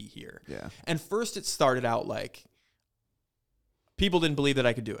deserve to be here. Yeah. And first it started out like people didn't believe that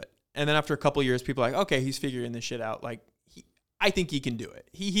I could do it. And then after a couple of years, people are like, okay, he's figuring this shit out. Like, I think he can do it.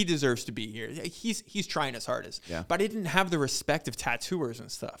 He deserves to be here. He's trying his hardest. Yeah. But I didn't have the respect of tattooers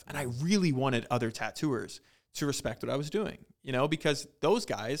and stuff. And I really wanted other tattooers to respect what I was doing, because those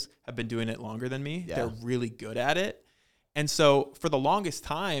guys have been doing it longer than me. Yeah. They're really good at it. And so for the longest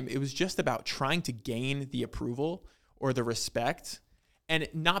time, it was just about trying to gain the approval or the respect. And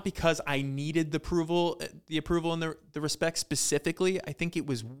not because I needed the approval and the respect specifically. I think it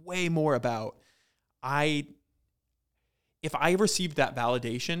was way more about if I received that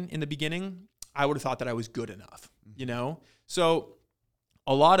validation in the beginning, I would have thought that I was good enough, So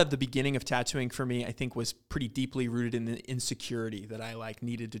a lot of the beginning of tattooing for me, I think, was pretty deeply rooted in the insecurity that I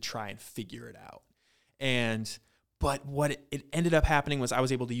needed to try and figure it out. But what it ended up happening was I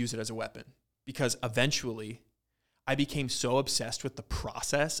was able to use it as a weapon, because eventually I became so obsessed with the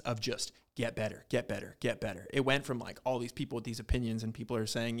process of just get better, get better, get better. It went from all these people with these opinions, and people are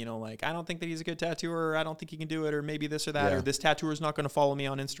saying, I don't think that he's a good tattooer, or I don't think he can do it, or maybe this or that, or this tattooer is not going to follow me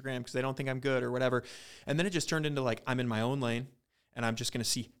on Instagram because they don't think I'm good or whatever. And then it just turned into I'm in my own lane and I'm just going to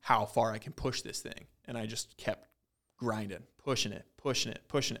see how far I can push this thing. And I just kept grinding, pushing it.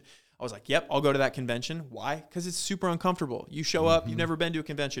 I was like, yep, I'll go to that convention. Why? Because it's super uncomfortable. You show up, you've never been to a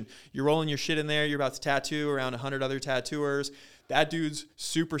convention. You're rolling your shit in there. You're about to tattoo around 100 other tattooers. That dude's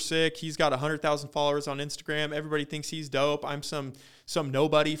super sick. He's got 100,000 followers on Instagram. Everybody thinks he's dope. I'm some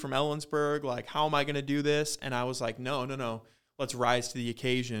nobody from Ellensburg. How am I going to do this? And I was like, no. Let's rise to the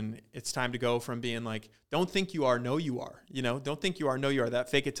occasion. It's time to go from being don't think you are, know you are. Don't think you are, know you are.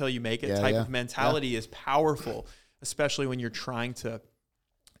 That fake it till you make it type of mentality is powerful, especially when you're trying to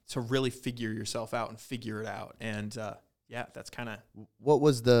really figure yourself out and figure it out. And that's kind of. What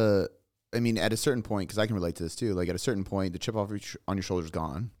was at a certain point, because I can relate to this too, at a certain point, the chip on your shoulder is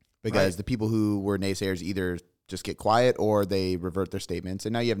gone, because the people who were naysayers either just get quiet or they revert their statements.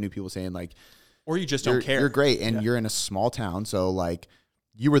 And now you have new people saying or you just don't care. You're great. And you're in a small town. So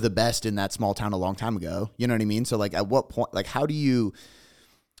you were the best in that small town a long time ago. You know what I mean? So at what point, how do you,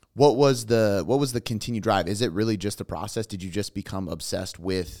 what was the continued drive? Is it really just the process? Did you just become obsessed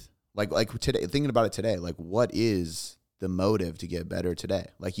with today, thinking about it today, what is the motive to get better today?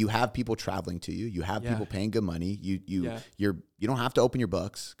 You have people traveling to you, you have people paying good money. You don't have to open your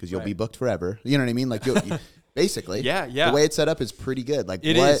books because you'll be booked forever. You know what I mean? you basically, the way it's set up is pretty good.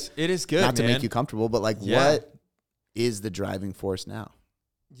 It is good, not to make you comfortable, but what is the driving force now?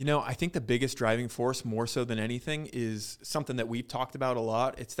 I think the biggest driving force, more so than anything, is something that we've talked about a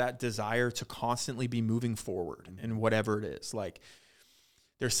lot. It's that desire to constantly be moving forward in whatever it is.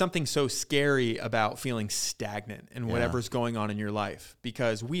 There's something so scary about feeling stagnant in whatever's going on in your life,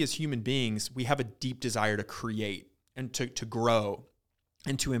 because we as human beings, we have a deep desire to create and to grow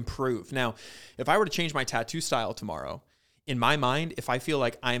and to improve. Now, if I were to change my tattoo style tomorrow, in my mind, if I feel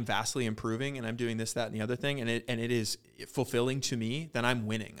like I'm vastly improving and I'm doing this, that, and the other thing, and it is fulfilling to me, then I'm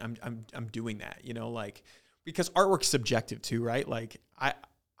winning. I'm doing that, like, because artwork's subjective too, right? Like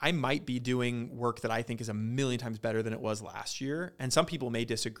I might be doing work that I think is a million times better than it was last year. And some people may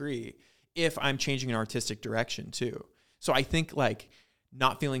disagree if I'm changing an artistic direction too. So I think like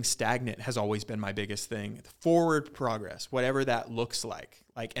not feeling stagnant has always been my biggest thing. Forward progress, whatever that looks like,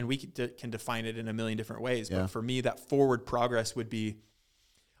 and we can define it in a million different ways. But for me, that forward progress would be,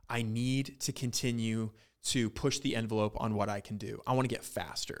 I need to continue to push the envelope on what I can do. I want to get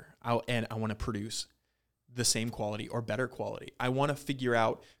faster and I want to produce the same quality or better quality. I want to figure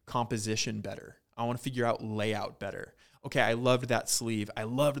out composition better. I want to figure out layout better. Okay, I loved that sleeve. I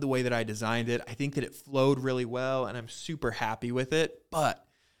loved the way that I designed it. I think that it flowed really well and I'm super happy with it. But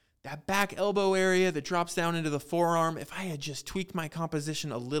that back elbow area that drops down into the forearm, if I had just tweaked my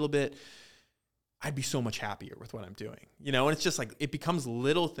composition a little bit, I'd be so much happier with what I'm doing. And it's just like, it becomes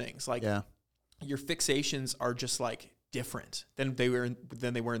little things. Like your fixations are just like different than they were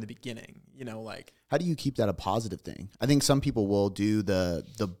in the beginning, like. How do you keep that a positive thing? I think some people will do the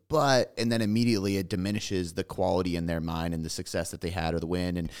but, and then immediately it diminishes the quality in their mind and the success that they had or the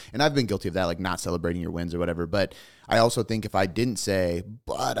win. And I've been guilty of that, like not celebrating your wins or whatever. But I also think if I didn't say,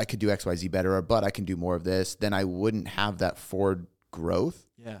 but I could do XYZ better, or but I can do more of this, then I wouldn't have that forward growth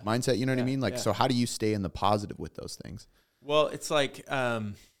mindset. You know what I mean? Like, so how do you stay in the positive with those things? Well, it's like,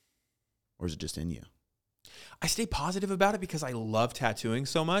 or is it just in you? I stay positive about it because I love tattooing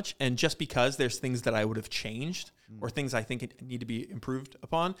so much. And just because there's things that I would have changed or things I think need to be improved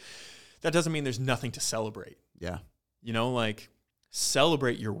upon, that doesn't mean there's nothing to celebrate. Yeah. Like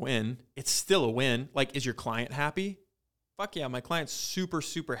celebrate your win. It's still a win. Like, is your client happy? Fuck yeah. My client's super,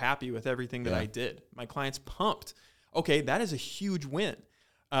 super happy with everything that I did. My client's pumped. Okay. That is a huge win.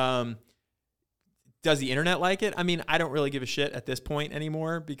 Does the internet like it? I mean, I don't really give a shit at this point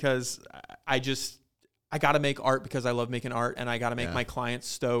anymore because I got to make art because I love making art and I got to make my clients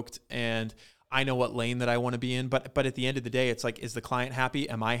stoked and I know what lane that I want to be in. But at the end of the day, it's like, is the client happy?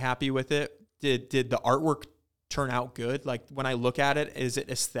 Am I happy with it? Did the artwork turn out good? Like when I look at it, is it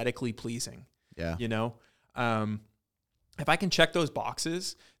aesthetically pleasing? Yeah. If I can check those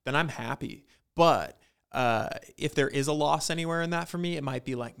boxes, then I'm happy. But if there is a loss anywhere in that for me, it might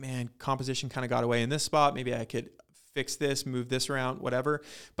be like, man, composition kind of got away in this spot. Maybe I could fix this, move this around, whatever.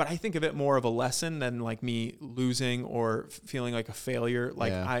 But I think of it more of a lesson than like me losing or feeling like a failure.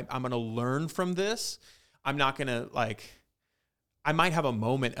 Like I'm going to learn from this. I'm not going to I might have a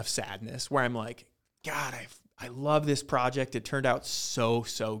moment of sadness where I'm like, God, I love this project. It turned out so,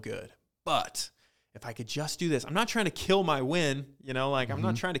 so good. But if I could just do this, I'm not trying to kill my win, I'm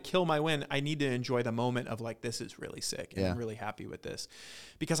not trying to kill my win. I need to enjoy the moment of like, this is really sick and I'm really happy with this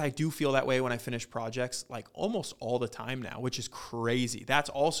because I do feel that way when I finish projects like almost all the time now, which is crazy. That's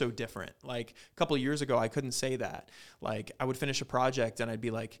also different. Like a couple of years ago, I couldn't say that. Like I would finish a project and I'd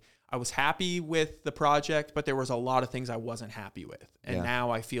be like, I was happy with the project, but there was a lot of things I wasn't happy with. And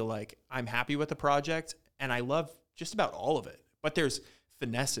now I feel like I'm happy with the project and I love just about all of it, but there's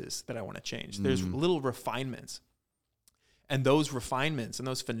finesses that I want to change. There's little refinements. And those refinements and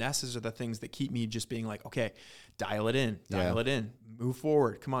those finesses are the things that keep me just being like, okay, dial it in, move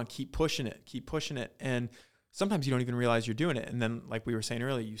forward. Come on, keep pushing it. And sometimes you don't even realize you're doing it. And then like we were saying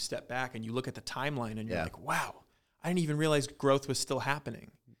earlier, you step back and you look at the timeline and you're like, wow, I didn't even realize growth was still happening.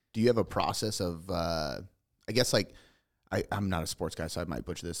 Do you have a process of, I guess like, I'm not a sports guy, so I might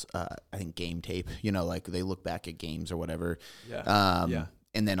butcher this. I think game tape, like they look back at games or whatever. And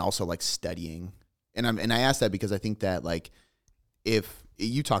then also like studying. And I ask that because I think that like, if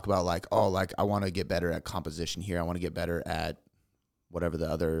you talk about like, oh, like I want to get better at composition here. I want to get better at whatever the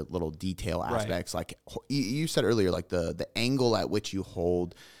other little detail aspects. Like you said earlier, like the angle at which you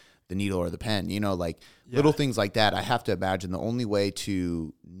hold the needle or the pen, little things like that. I have to imagine the only way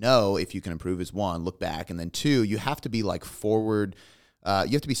to know if you can improve is one, look back. And then two, you have to be like forward. You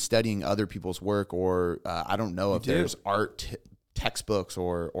have to be studying other people's work or I don't know if there's art textbooks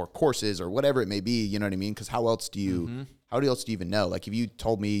or courses or whatever it may be, you know what I mean? Because how else do you even know? Like if you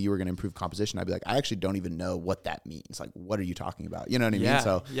told me you were going to improve composition, I'd be like, I actually don't even know what that means. Like, what are you talking about? You know what I mean?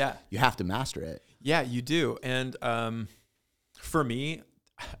 So you have to master it. Yeah, you do. And for me,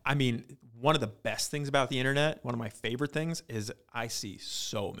 I mean, one of the best things about the internet, one of my favorite things is I see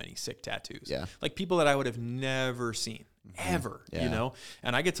so many sick tattoos. Yeah. Like people that I would have never seen ever,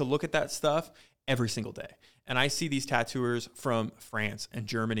 and I get to look at that stuff every single day. And I see these tattooers from France and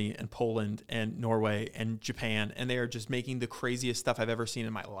Germany and Poland and Norway and Japan, and they are just making the craziest stuff I've ever seen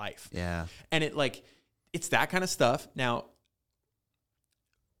in my life. Yeah. And it's that kind of stuff. Now,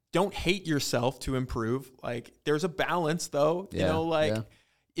 don't hate yourself to improve. Like there's a balance though, you know, like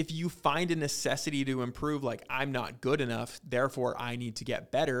if you find a necessity to improve, like I'm not good enough, therefore I need to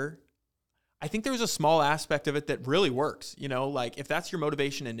get better. I think there's a small aspect of it that really works, you know, like if that's your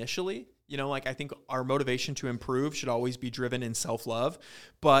motivation initially, you know, like I think our motivation to improve should always be driven in self-love,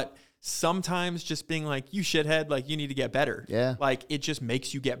 but sometimes just being like, you shithead, like you need to get better. Yeah. Like it just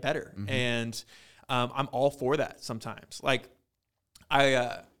makes you get better. And I'm all for that sometimes. Like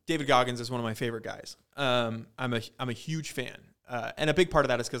David Goggins is one of my favorite guys. I'm a huge fan. And a big part of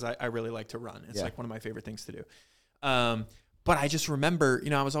that is because I really like to run. It's like one of my favorite things to do. But I just remember,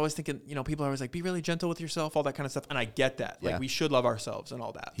 you know, I was always thinking, you know, people are always like, be really gentle with yourself, all that kind of stuff. And I get that. Like we should love ourselves and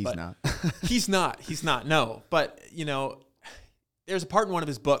all that. He's not. No. But, you know, there's a part in one of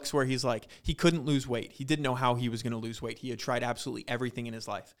his books where he's like, he couldn't lose weight. He didn't know how he was going to lose weight. He had tried absolutely everything in his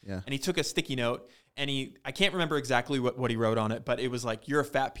life. Yeah. And he took a sticky note and I can't remember exactly what he wrote on it, but it was like, you're a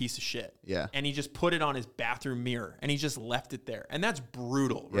fat piece of shit. Yeah. And he just put it on his bathroom mirror and he just left it there. And that's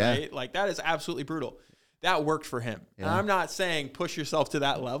brutal, right? Yeah. Like that is absolutely brutal. That worked for him. Yeah. And I'm not saying push yourself to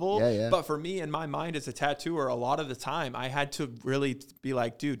that level, but for me in my mind as a tattooer, a lot of the time I had to really be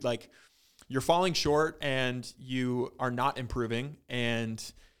like, dude, like you're falling short and you are not improving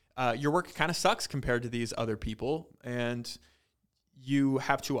and your work kind of sucks compared to these other people. And you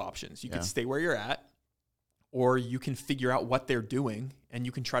have two options. You can stay where you're at, or you can figure out what they're doing and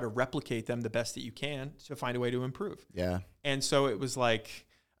you can try to replicate them the best that you can to find a way to improve. Yeah. And so it was like,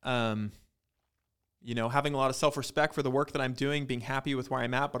 you know, having a lot of self-respect for the work that I'm doing, being happy with where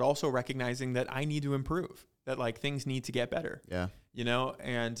I'm at, but also recognizing that I need to improve, that like things need to get better. Yeah. You know,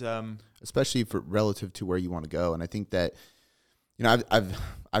 and especially for relative to where you want to go. And I think that, you know,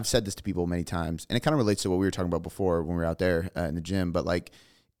 I've said this to people many times, and it kind of relates to what we were talking about before when we were out there in the gym. But like,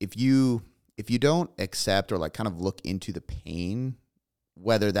 if you don't accept or like kind of look into the pain,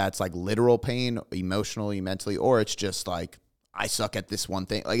 whether that's like literal pain, emotionally, mentally, or it's just like I suck at this one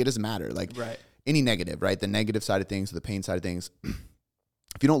thing, like it doesn't matter. Like any negative, right? The negative side of things, the pain side of things.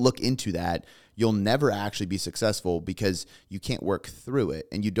 If you don't look into that, you'll never actually be successful because you can't work through it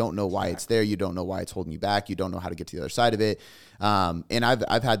and you don't know why it's there. You don't know why it's holding you back. You don't know how to get to the other side of it. And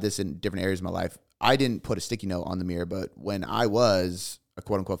I've had this in different areas of my life. I didn't put a sticky note on the mirror, but when I was a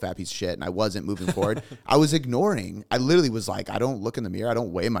quote unquote fat piece of shit and I wasn't moving forward, I was ignoring. I literally was like, I don't look in the mirror. I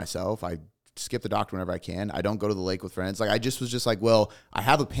don't weigh myself. I skip the doctor whenever I can. I don't go to the lake with friends. Like I just was just like, well, I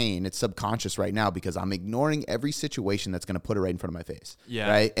have a pain. It's subconscious right now because I'm ignoring every situation that's going to put it right in front of my face.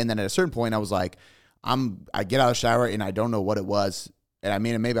 Yeah. Right. And then at a certain point I was like, I get out of the shower and I don't know what it was. And I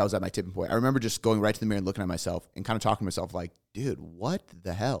mean, maybe I was at my tipping point. I remember just going right to the mirror and looking at myself and kind of talking to myself like, dude, what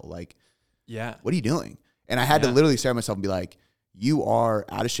the hell? Like, what are you doing? And I had to literally stare at myself and be like, you are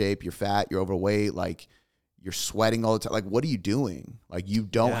out of shape. You're fat. You're overweight. Like, you're sweating all the time. Like, what are you doing? Like, you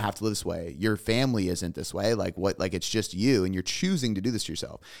don't have to live this way. Your family isn't this way. Like, what? Like, it's just you, and you're choosing to do this to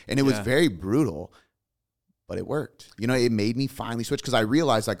yourself. And it was very brutal, but it worked. You know, it made me finally switch because I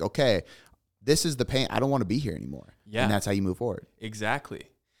realized, like, okay, this is the pain. I don't want to be here anymore. Yeah. And that's how you move forward. Exactly.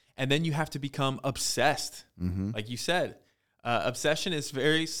 And then you have to become obsessed. Mm-hmm. Like you said, obsession is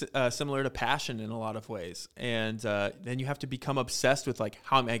very similar to passion in a lot of ways. And then you have to become obsessed with, like,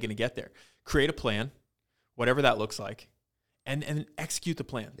 how am I going to get there? Create a plan. Whatever that looks like, and execute the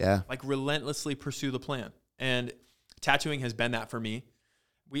plan. Yeah. Like relentlessly pursue the plan. And tattooing has been that for me.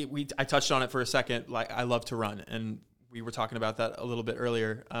 I touched on it for a second. Like I love to run, and we were talking about that a little bit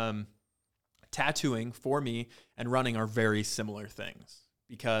earlier. Tattooing for me and running are very similar things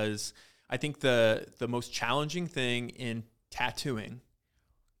because I think the most challenging thing in tattooing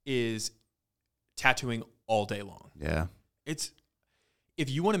is tattooing all day long. Yeah. It's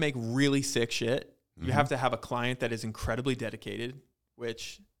if you want to make really sick shit, you have to have a client that is incredibly dedicated,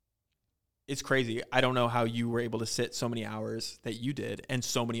 which is crazy. I don't know how you were able to sit so many hours that you did and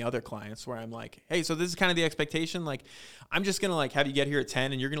so many other clients where I'm like, hey, so this is kind of the expectation. Like, I'm just going to like have you get here at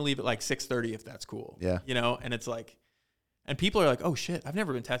 10 and you're going to leave at like 6:30 if that's cool. Yeah. You know, and it's like, and people are like, oh shit, I've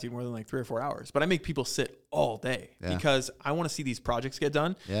never been tattooed more than like 3 or 4 hours, but I make people sit all day because I want to see these projects get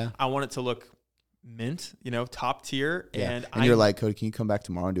done. Yeah. I want it to look mint, you know, top tier. Yeah. And you're like, Cody, can you come back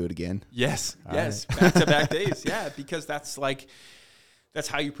tomorrow and do it again? Yes. All yes. Right. Back-to-back days. Yeah. Because that's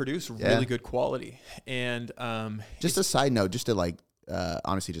how you produce really good quality. And just a side note, just to like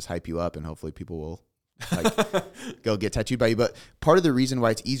honestly just hype you up and hopefully people will like go get tattooed by you. But part of the reason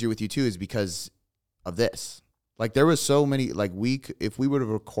why it's easier with you too is because of this. Like there was so many, like if we would have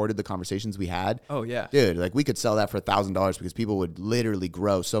recorded the conversations we had, dude, like we could sell that for $1,000 because people would literally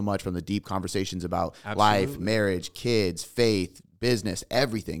grow so much from the deep conversations about life, marriage, kids, faith, business,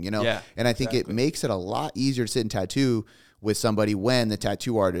 everything, you know? Yeah, and I think it makes it a lot easier to sit and tattoo with somebody when the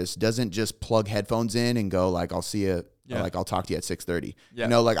tattoo artist doesn't just plug headphones in and go like, I'll see you. Yeah. Like I'll talk to you at 6:30. Yeah. You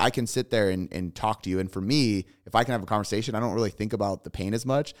know, like I can sit there and talk to you. And for me, if I can have a conversation, I don't really think about the pain as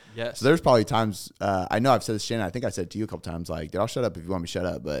much. Yes. So there's probably times, I know I've said this to Shannon, I think I said it to you a couple times, like, dude, I'll shut up if you want me to shut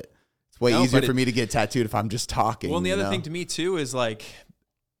up, but it's way easier for me to get tattooed if I'm just talking. Well, and the other thing to me too is like,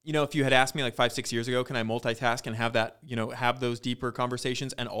 you know, if you had asked me like 5-6 years ago, can I multitask and have that, you know, have those deeper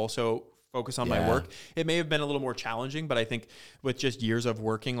conversations and also focus on my work, it may have been a little more challenging, but I think with just years of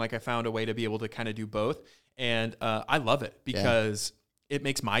working, like I found a way to be able to kind of do both. And I love it because it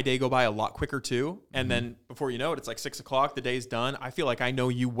makes my day go by a lot quicker too. And then before you know it, it's like 6 o'clock, the day's done. I feel like I know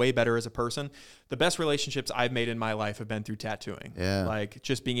you way better as a person. The best relationships I've made in my life have been through tattooing. Yeah. Like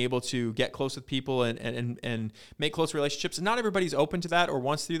just being able to get close with people and make close relationships. And not everybody's open to that or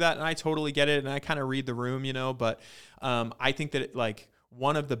wants to do that. And I totally get it. And I kind of read the room, you know, but I think that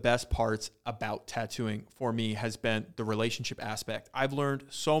one of the best parts about tattooing for me has been the relationship aspect. I've learned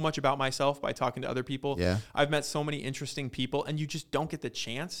so much about myself by talking to other people. Yeah. I've met so many interesting people, and you just don't get the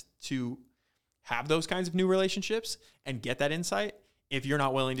chance to have those kinds of new relationships and get that insight if you're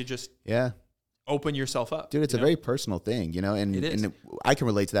not willing to just open yourself up. Dude, it's a very personal thing, you know, and I can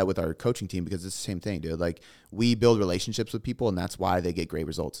relate to that with our coaching team because it's the same thing, dude. Like we build relationships with people and that's why they get great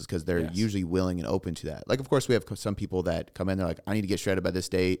results is because they're usually willing and open to that. Like, of course, we have some people that come in, they're like, I need to get shredded by this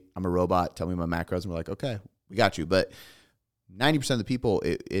date. I'm a robot. Tell me my macros. And we're like, okay, we got you. But 90% of the people,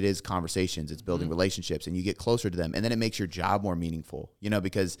 it is conversations. It's building relationships and you get closer to them. And then it makes your job more meaningful, you know,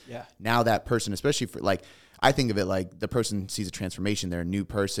 because now that person, especially for like, I think of it like the person sees a transformation. They're a new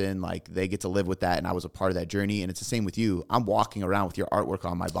person. Like they get to live with that. And I was a part of that journey. And it's the same with you. I'm walking around with your artwork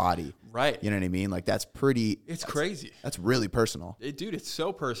on my body. Right. You know what I mean? Like that's crazy. That's really personal. Dude, it's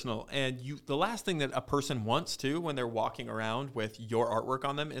so personal. And the last thing that a person wants to when they're walking around with your artwork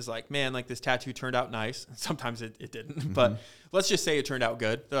on them is like, man, like this tattoo turned out nice. Sometimes it didn't, but let's just say it turned out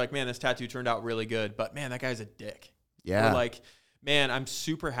good. They're like, man, this tattoo turned out really good, but man, that guy's a dick. Yeah. Or like, man, I'm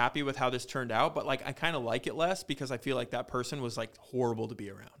super happy with how this turned out, but like I kind of like it less because I feel like that person was like horrible to be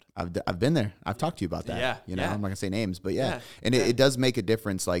around. I've been there. I've talked to you about that. Yeah. You know, I'm not gonna say names, but and it does make a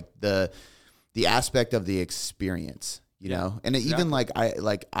difference. Like the aspect of the experience, you know, and even like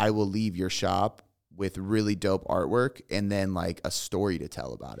I will leave your shop with really dope artwork and then like a story to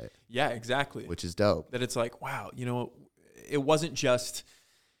tell about it. Yeah, exactly. Which is dope. That it's like, wow, you know, it wasn't just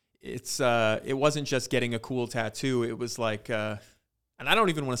getting a cool tattoo. It was like, and I don't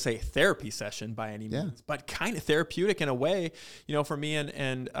even want to say therapy session by any means, but kind of therapeutic in a way, you know, for me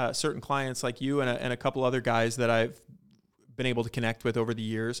and certain clients like you and a couple other guys that I've been able to connect with over the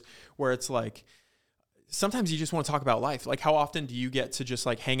years, where it's like, sometimes you just want to talk about life. Like how often do you get to just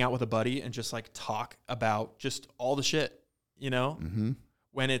like hang out with a buddy and just like talk about just all the shit, you know,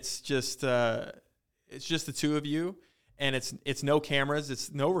 when it's just the two of you. And it's no cameras,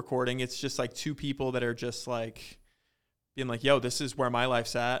 it's no recording. It's just like two people that are just like being like, yo, this is where my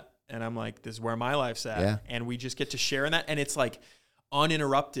life's at. And I'm like, this is where my life's at. Yeah. And we just get to share in that. And it's like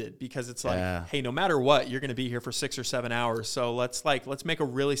uninterrupted because it's like, hey, no matter what, you're going to be here for 6 or 7 hours. So let's make a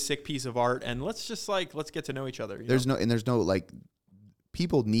really sick piece of art and let's get to know each other. There's no like,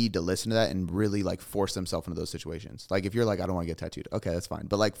 people need to listen to that and really like force themselves into those situations. Like if you're like, I don't want to get tattooed. Okay, that's fine.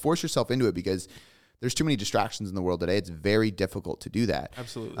 But like force yourself into it because there's too many distractions in the world today. It's very difficult to do that.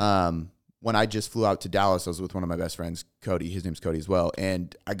 Absolutely. When I just flew out to Dallas, I was with one of my best friends, Cody. His name's Cody as well.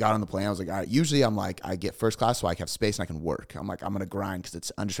 And I got on the plane. I was like, all right, usually I'm like, I get first class so I have space and I can work. I'm like, I'm going to grind because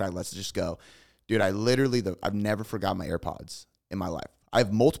it's undistracted. Let's just go. Dude, I've never forgot my AirPods in my life. I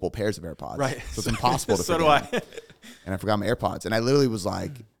have multiple pairs of AirPods. Right. So it's impossible to forget. So do I. And I forgot my AirPods. And I literally was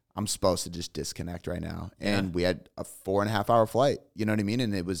like, I'm supposed to just disconnect right now. And we had a 4.5 hour flight. You know what I mean?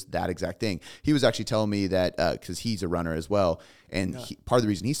 And it was that exact thing. He was actually telling me that because he's a runner as well. And part of the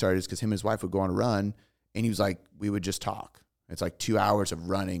reason he started is because him and his wife would go on a run. And he was like, we would just talk. It's like 2 hours of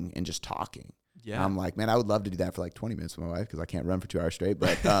running and just talking. Yeah. And I'm like, man, I would love to do that for like 20 minutes with my wife because I can't run for 2 hours straight.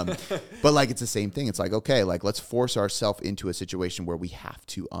 But but like it's the same thing. It's like, okay, like let's force ourselves into a situation where we have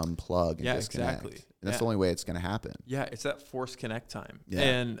to unplug and disconnect. Exactly. And that's the only way it's going to happen. Yeah, it's that forced connect time. Yeah.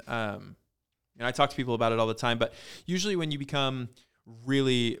 And I talk to people about it all the time, but usually when you become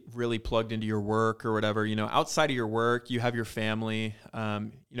really, really plugged into your work or whatever, you know, outside of your work, you have your family.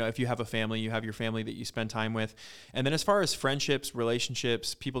 You know, if you have a family, you have your family that you spend time with. And then as far as friendships,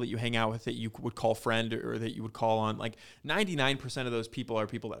 relationships, people that you hang out with that you would call friend or that you would call on, like 99% of those people are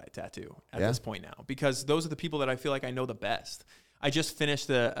people that I tattoo at this point now, because those are the people that I feel like I know the best. I just finished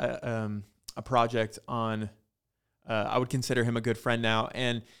a project on, I would consider him a good friend now.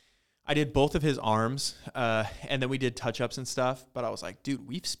 And I did both of his arms, and then we did touch-ups and stuff. But I was like, dude,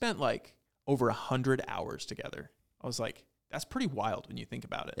 we've spent like over 100 hours together. I was like, that's pretty wild when you think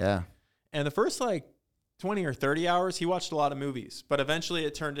about it. Yeah. And the first like 20 or 30 hours, he watched a lot of movies, but eventually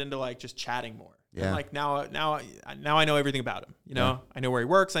it turned into like just chatting more. Yeah. And like now I know everything about him. You know, I know where he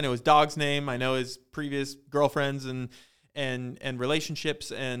works. I know his dog's name. I know his previous girlfriends and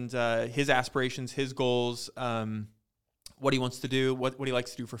relationships and his aspirations, his goals, what he wants to do, what he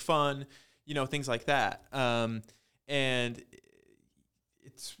likes to do for fun, you know, things like that. And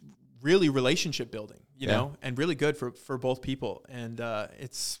it's really relationship building, you know, and really good for both people. And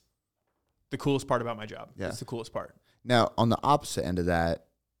it's the coolest part about my job. Yeah. It's the coolest part. Now, on the opposite end of that,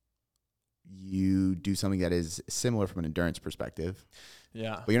 you do something that is similar from an endurance perspective.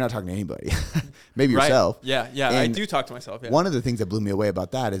 Yeah. But you're not talking to anybody. Maybe yourself. Yeah. And I do talk to myself. Yeah. One of the things that blew me away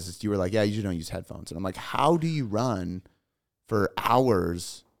about that is you were like, yeah, you don't use headphones. And I'm like, how do you run for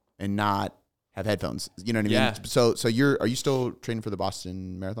hours and not have headphones? You know what I mean? So are you still training for the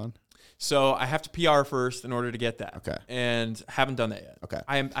Boston Marathon? So I have to PR first in order to get that. Okay. And haven't done that yet. Okay.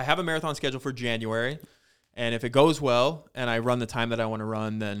 I have a marathon scheduled for January. And if it goes well and I run the time that I want to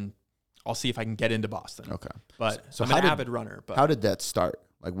run, then I'll see if I can get into Boston. Okay. But so I'm an avid runner. But how did that start?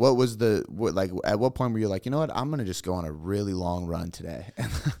 Like, what was at what point were you like, you know what, I'm going to just go on a really long run today?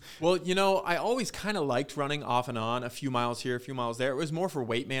 Well, you know, I always kind of liked running off and on, a few miles here, a few miles there. It was more for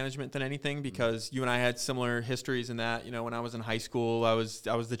weight management than anything because you and I had similar histories in that. You know, when I was in high school, I was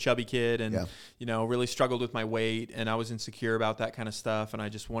the chubby kid and, you know, really struggled with my weight and I was insecure about that kind of stuff. And I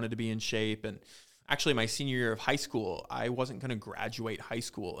just wanted to be in shape. And actually, my senior year of high school, I wasn't going to graduate high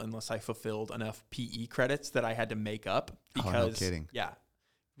school unless I fulfilled enough PE credits that I had to make up. Because, no kidding. Yeah.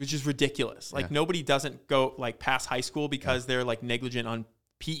 Which is ridiculous. Like nobody doesn't go like past high school because they're like negligent on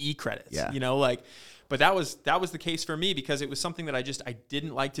PE credits, you know, like, but that was the case for me because it was something that I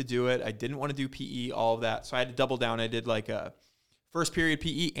didn't like to do it. I didn't want to do PE, all of that. So I had to double down. I did like a first period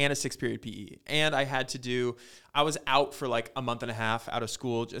PE and a 6th period PE. And I was out for like a month and a half out of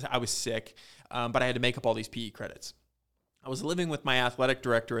school. I was sick, but I had to make up all these PE credits. I was living with my athletic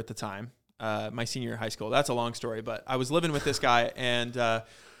director at the time, my senior year of high school. That's a long story, but I was living with this guy and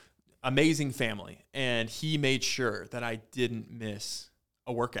amazing family. And he made sure that I didn't miss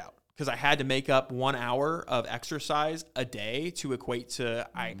a workout because I had to make up 1 hour of exercise a day to equate to,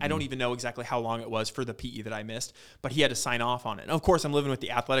 I don't even know exactly how long it was for the PE that I missed, but he had to sign off on it. And of course, I'm living with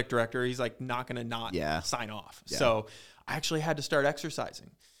the athletic director. He's like not going to not sign off. Yeah. So I actually had to start exercising.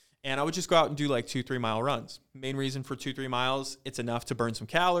 And I would just go out and do like 2-3 mile runs. Main reason for 2-3 miles, it's enough to burn some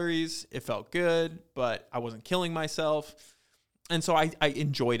calories. It felt good, but I wasn't killing myself. And so I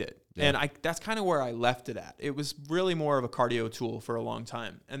enjoyed it. Yeah. And that's kind of where I left it at. It was really more of a cardio tool for a long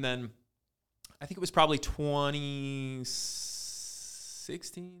time. And then I think it was probably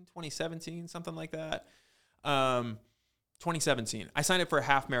 2016, 2017, something like that. 2017. I signed up for a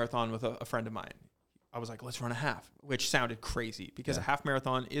half marathon with a friend of mine. I was like, let's run a half, which sounded crazy because a half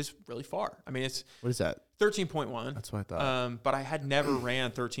marathon is really far. I mean, what is that? 13.1. That's what I thought. But I had never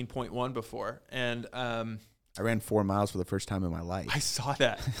ran 13.1 before. And I ran 4 miles for the first time in my life. I saw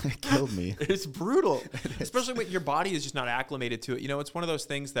that. It killed me. It's brutal, especially when your body is just not acclimated to it. You know, it's one of those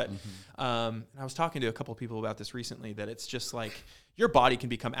things that I was talking to a couple of people about this recently, that it's just like your body can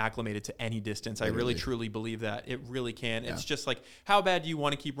become acclimated to any distance. Literally. I really, truly believe that. It really can. Yeah. It's just like, how bad do you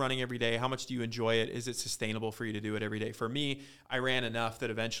want to keep running every day? How much do you enjoy it? Is it sustainable for you to do it every day? For me, I ran enough that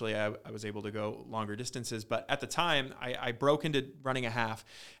eventually I was able to go longer distances. But at the time, I broke into running a half.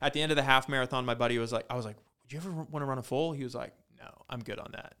 At the end of the half marathon, my buddy was like, I was like, you ever want to run a full? He was like, no, I'm good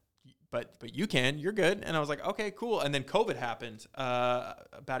on that. But you can, you're good. And I was like, okay, cool. And then COVID happened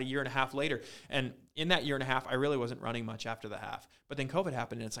about a year and a half later. And in that year and a half, I really wasn't running much after the half. But then COVID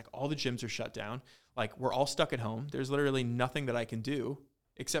happened and it's like all the gyms are shut down. Like we're all stuck at home. There's literally nothing that I can do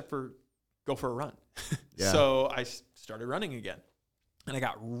except for go for a run. Yeah. So I started running again and I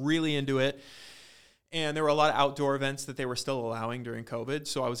got really into it. And there were a lot of outdoor events that they were still allowing during COVID.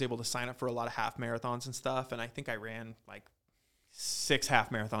 So I was able to sign up for a lot of half marathons and stuff. And I think I ran like 6 half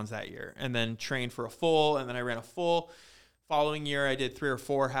marathons that year and then trained for a full. And then I ran a full. Following year, I did 3 or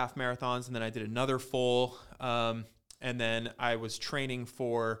 4 half marathons. And then I did another full. And then I was training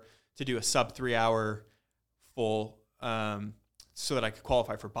to do a sub 3 hour full so that I could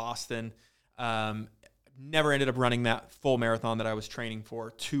qualify for Boston. Never ended up running that full marathon that I was training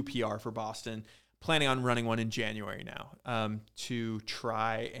for to PR for Boston. Planning on running one in January now to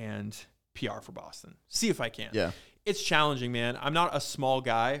try and PR for Boston. See if I can. Yeah. It's challenging, man. I'm not a small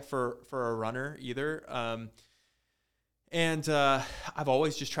guy for a runner either. And I've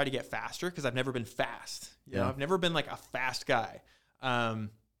always just tried to get faster because I've never been fast. You know, I've never been like a fast guy.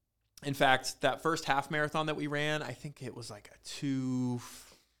 In fact, that first half marathon that we ran, I think it was like a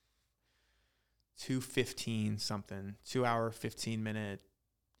 2:15 something, 2 hour, 15 minute.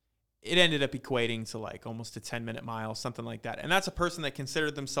 It ended up equating to like almost a 10-minute mile, something like that. And that's a person that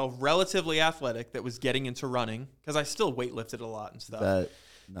considered themselves relatively athletic that was getting into running, because I still weightlifted a lot and stuff. That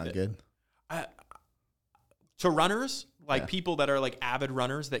not good? To runners, like people that are like avid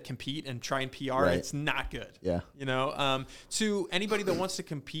runners that compete and try and PR, it's not good. Yeah. You know, to anybody that wants to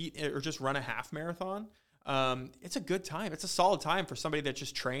compete or just run a half marathon, it's a good time. It's a solid time for somebody that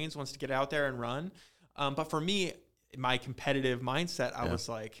just trains, wants to get out there and run. But for me, my competitive mindset, I was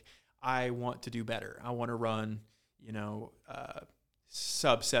like, I want to do better. I want to run, you know,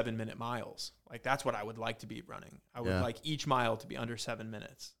 sub 7-minute miles. Like that's what I would like to be running. I would like each mile to be under 7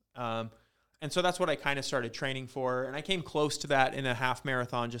 minutes. And so that's what I kind of started training for. And I came close to that in a half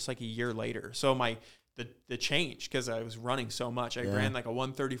marathon just like a year later. So the change, because I was running so much, I ran like a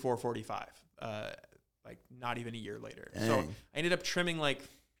 1:34:45, like not even a year later. Dang. So I ended up trimming like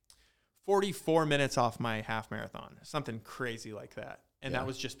 44 minutes off my half marathon, something crazy like that. And that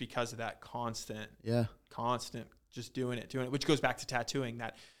was just because of that constant, just doing it, which goes back to tattooing,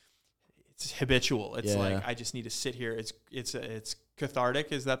 that it's habitual. It's like, I just need to sit here. It's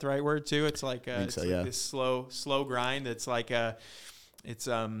cathartic. Is that the right word too? It's like, like this slow grind. It's like, it's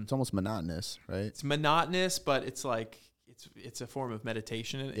almost monotonous, right? It's monotonous, but it's like, it's a form of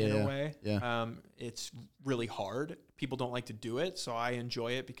meditation in a way. Yeah. It's really hard. People don't like to do it. So I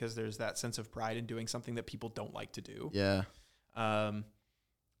enjoy it because there's that sense of pride in doing something that people don't like to do. Yeah.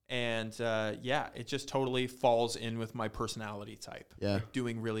 It just totally falls in with my personality type. Yeah. Like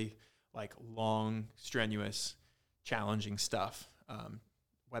doing really like long, strenuous, challenging stuff.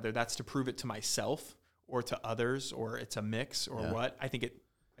 Whether that's to prove it to myself or to others, or it's a mix or what. I think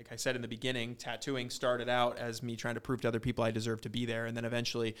like I said in the beginning, tattooing started out as me trying to prove to other people I deserve to be there. And then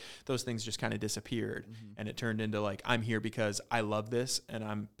eventually those things just kind of disappeared, and it turned into like, I'm here because I love this and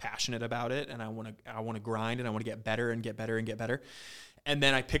I'm passionate about it. And I want to grind and I want to get better and get better and get better. And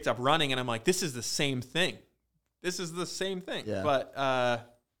then I picked up running and I'm like, this is the same thing. Yeah. But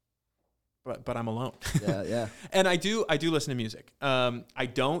I'm alone. Yeah. And I do listen to music. I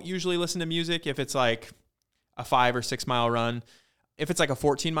don't usually listen to music if it's like a 5 or 6 mile run. If it's like a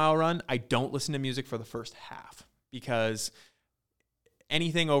 14-mile run, I don't listen to music for the first half, because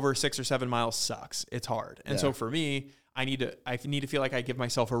anything over 6 or 7 miles sucks. It's hard. And so for me, I need to feel like I give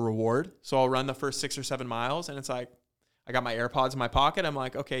myself a reward. So I'll run the first 6 or 7 miles and it's like, I got my AirPods in my pocket. I'm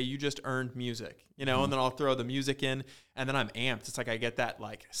like, okay, you just earned music, you know, and then I'll throw the music in and then I'm amped. It's like I get that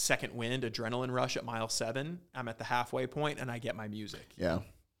like second wind adrenaline rush at mile 7. I'm at the halfway point and I get my music. Yeah.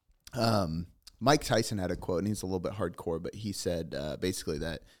 Mike Tyson had a quote, and he's a little bit hardcore, but he said basically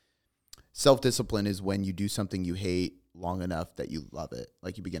that self-discipline is when you do something you hate long enough that you love it,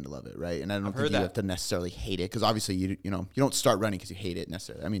 like you begin to love it, right? And I don't think you have to necessarily hate it, because obviously you don't start running because you hate it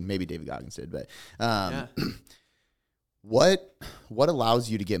necessarily. I mean, maybe David Goggins did, but what allows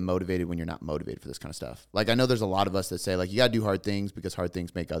you to get motivated when you're not motivated for this kind of stuff? Like, I know there's a lot of us that say like you got to do hard things because hard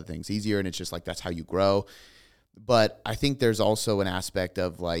things make other things easier, and it's just like that's how you grow. But I think there's also an aspect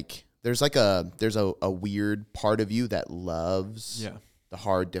of like there's a weird part of you that loves the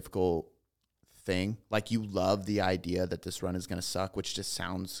hard, difficult thing. Like you love the idea that this run is going to suck, which just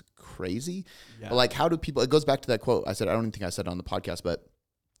sounds crazy. Yeah. But like, how do people, it goes back to that quote I said, I don't even think I said it on the podcast, but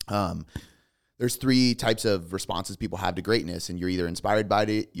there's 3 types of responses people have to greatness, and you're either inspired by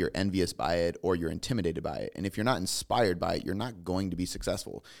it, you're envious by it, or you're intimidated by it. And if you're not inspired by it, you're not going to be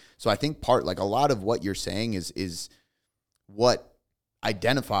successful. So I think like a lot of what you're saying is what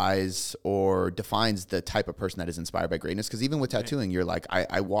identifies or defines the type of person that is inspired by greatness. Because even with tattooing, you're like,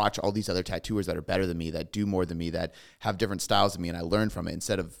 I watch all these other tattooers that are better than me, that do more than me, that have different styles than me, and I learn from it,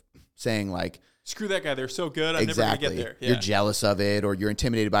 instead of saying like, screw that guy, they're so good, I'm never gonna get there. You're jealous of it, or you're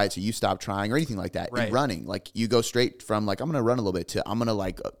intimidated by it, so you stop trying, or anything like that. In running, like you go straight from like, I'm gonna run a little bit, to I'm gonna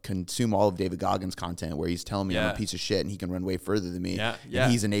like consume all of David Goggins' content where he's telling me I'm a piece of shit and he can run way further than me. And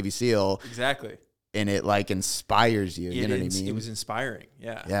he's a Navy SEAL. Exactly. And it like inspires you. You know what I mean? It was inspiring.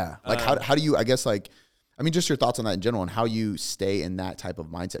 Yeah. Yeah. Like how do you, I guess like, I mean, just your thoughts on that in general, and how you stay in that type of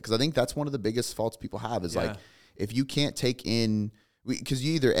mindset. Because I think that's one of the biggest faults people have is like, if you can't take in, because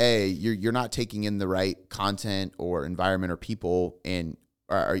you either you're not taking in the right content or environment or people, and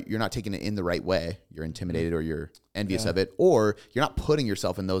or you're not taking it in the right way, you're intimidated or you're envious of it, or you're not putting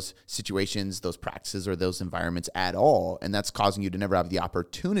yourself in those situations, those practices, or those environments at all, and that's causing you to never have the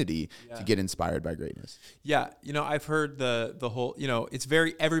opportunity to get inspired by greatness. Yeah, I've heard the whole, it's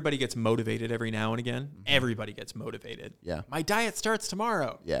everybody gets motivated every now and again. Everybody gets motivated. Yeah, my diet starts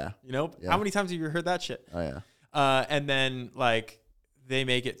tomorrow. Yeah, how many times have you heard that shit? Oh yeah. And then like they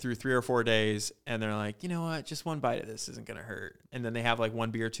make it through 3 or 4 days and they're like, you know what, just one bite of this isn't going to hurt. And then they have like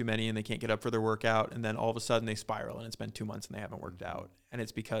one beer too many and they can't get up for their workout. And then all of a sudden they spiral and it's been 2 months and they haven't worked out. And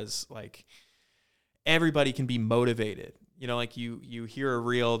it's because like everybody can be motivated. You know, like you hear a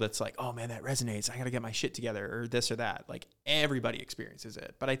reel that's like, oh man, that resonates. I got to get my shit together or this or that. Like everybody experiences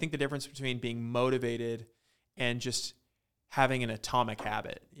it. But I think the difference between being motivated and just having an atomic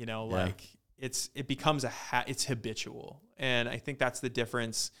habit, you know, like it becomes it's habitual. And I think that's the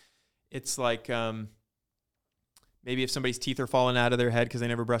difference. It's like, maybe if somebody's teeth are falling out of their head because they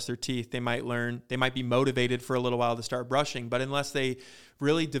never brush their teeth, they might be motivated for a little while to start brushing. But unless they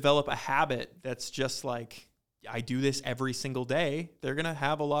really develop a habit that's just like, I do this every single day, they're going to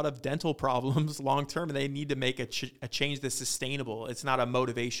have a lot of dental problems long term, and they need to make a change that's sustainable. It's not a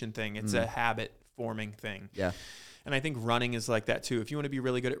motivation thing. It's a habit forming thing. Yeah. And I think running is like that too. If you want to be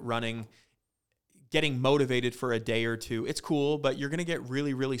really good at running, getting motivated for a day or two, it's cool, but you're going to get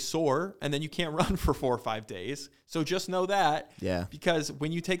really, really sore, and then you can't run for 4 or 5 days. So just know that. Yeah. Because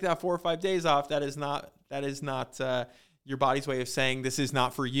when you take that 4 or 5 days off, that is not your body's way of saying this is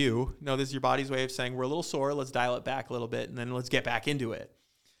not for you. No, this is your body's way of saying we're a little sore. Let's dial it back a little bit, and then let's get back into it.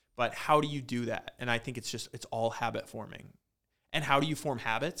 But how do you do that? And I think it's all habit forming. And how do you form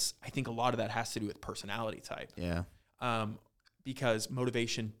habits? I think a lot of that has to do with personality type. Yeah. Because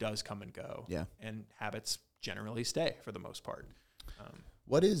motivation does come and go. Yeah. And habits generally stay for the most part.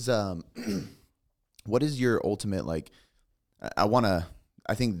 What is your ultimate, like,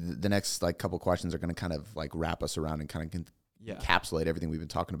 I think the next like couple questions are going to kind of like wrap us around and kind of encapsulate everything we've been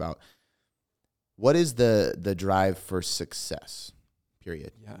talking about. What is the drive for success,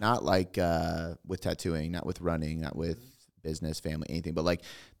 period? Yeah. Not like with tattooing, not with running, not with business, family, anything, but like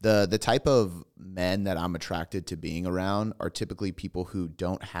the type of men that I'm attracted to being around are typically people who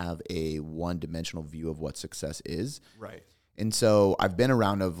don't have a one-dimensional view of what success is. Right. And so I've been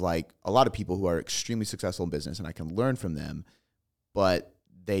around of like a lot of people who are extremely successful in business, and I can learn from them, but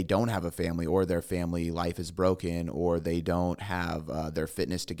they don't have a family, or their family life is broken, or they don't have their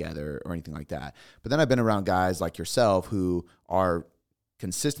fitness together or anything like that. But then I've been around guys like yourself who are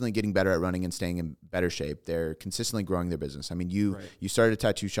consistently getting better at running and staying in better shape. They're consistently growing their business. I mean, you started a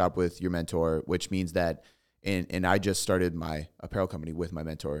tattoo shop with your mentor, which means that, and I just started my apparel company with my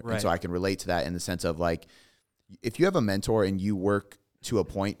mentor. Right. And so I can relate to that in the sense of like, if you have a mentor and you work to a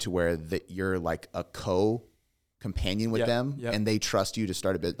point to where that you're like a companion with them and they trust you to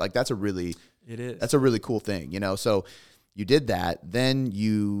start a bit, like that's a really cool thing, you know? So you did that. Then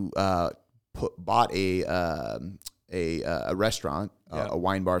you bought a restaurant, a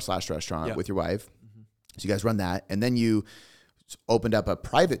wine bar / restaurant with your wife. Mm-hmm. So you guys run that. And then you opened up a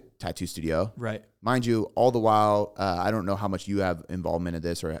private tattoo studio. Right. Mind you, all the while, I don't know how much you have involvement in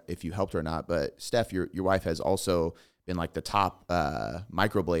this or if you helped her or not, but Steph, your wife, has also been like the top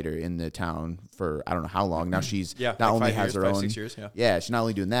microblader in the town for I don't know how long. Now she's not like only has her own 6 years. Yeah, she's not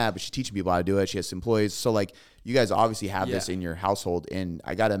only doing that, but she's teaching people how to do it. She has employees. So like you guys obviously have this in your household, and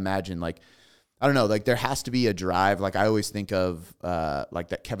I gotta imagine like, I don't know, like there has to be a drive. Like I always think of like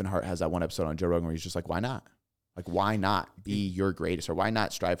that Kevin Hart has that one episode on Joe Rogan where he's just like, why not? Like, why not be your greatest? Or why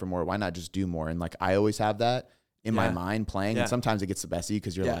not strive for more? Why not just do more? And like, I always have that in my mind playing. And sometimes it gets the best of you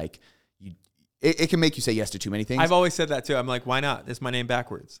because you're like, it can make you say yes to too many things. I've always said that too. I'm like, why not? It's my name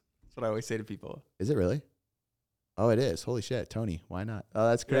backwards. That's what I always say to people. Is it really? Oh, it is. Holy shit. Tony, why not? Oh,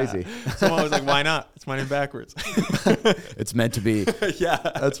 that's crazy. Yeah. Someone was like, why not? It's my name backwards. It's meant to be. Yeah.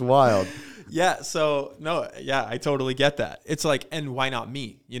 That's wild. Yeah. So no, I totally get that. It's like, and why not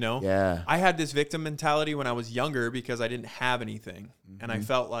me? You know? Yeah. I had this victim mentality when I was younger because I didn't have anything. Mm-hmm. And I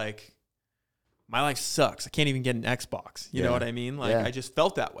felt like my life sucks. I can't even get an Xbox. You know what I mean? Like I just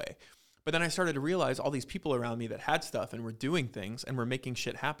felt that way. But then I started to realize all these people around me that had stuff and were doing things and were making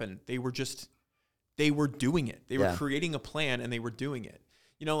shit happen. They were doing it. They were creating a plan and they were doing it.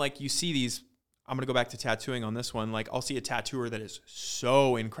 You know, like you see these, I'm going to go back to tattooing on this one. Like I'll see a tattooer that is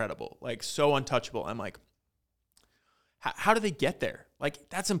so incredible, like so untouchable. I'm like, how do they get there? Like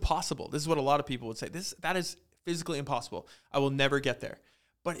that's impossible. This is what a lot of people would say. That is physically impossible. I will never get there.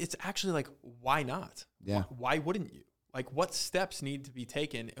 But it's actually like, why not? Yeah. Why wouldn't you? Like what steps need to be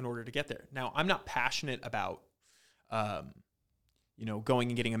taken in order to get there? Now, I'm not passionate about, going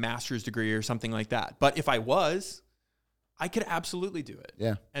and getting a master's degree or something like that. But if I was, I could absolutely do it.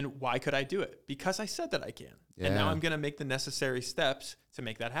 Yeah. And why could I do it? Because I said that I can. Yeah. And now I'm going to make the necessary steps to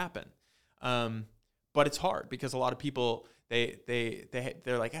make that happen. But it's hard because a lot of people, they're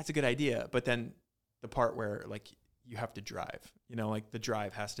like, that's a good idea. But then the part where like you have to drive, like the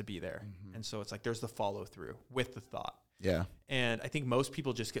drive has to be there. Mm-hmm. And so it's like, there's the follow through with the thought. Yeah. And I think most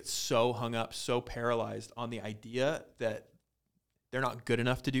people just get so hung up, so paralyzed on the idea that they're not good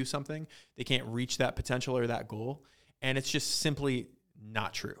enough to do something. They can't reach that potential or that goal. And it's just simply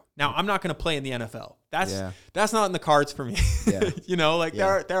not true. Now, I'm not going to play in the NFL. That's not in the cards for me. Yeah. You know, like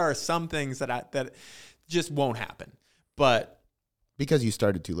there are some things that just won't happen. But because you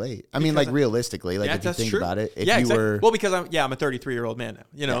started too late. I mean, like realistically, like if you think about it, if you were well, because I'm a 33-year-old man now.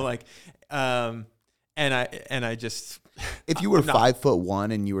 You know, like and I just if you were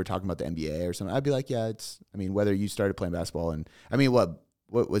 5'1" and you were talking about the NBA or something, I'd be like, yeah, it's. I mean, whether you started playing basketball and I mean, what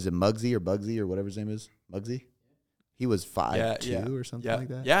was it, Muggsy or Bugsy or whatever his name is, Muggsy? He was 5'2" or something like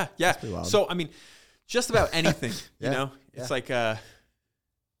that. Yeah. So I mean, just about anything. You know, it's like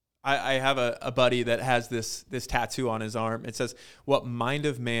I have a buddy that has this tattoo on his arm. It says, "What mind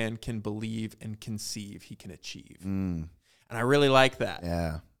of man can believe and conceive, he can achieve." And I really like that.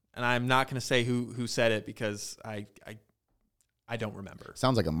 Yeah. And I'm not going to say who said it because I don't remember.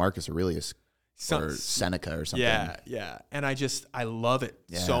 Sounds like a Marcus Aurelius or Seneca or something. Yeah. And I love it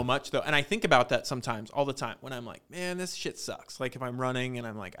so much though. And I think about that sometimes, all the time, when I'm like, man, this shit sucks. Like if I'm running and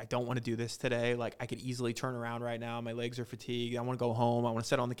I'm like, I don't want to do this today. Like I could easily turn around right now. My legs are fatigued. I want to go home. I want to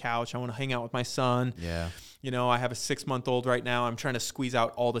sit on the couch. I want to hang out with my son. Yeah. You know, I have a 6-month-old right now. I'm trying to squeeze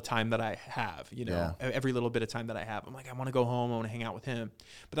out all the time that I have, you know, every little bit of time that I have. I'm like, I want to go home. I want to hang out with him.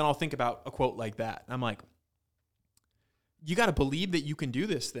 But then I'll think about a quote like that. And I'm like, you got to believe that you can do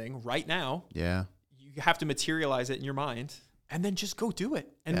this thing right now. Yeah. You have to materialize it in your mind and then just go do it.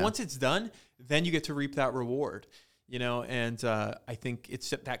 And once it's done, then you get to reap that reward, you know? And I think it's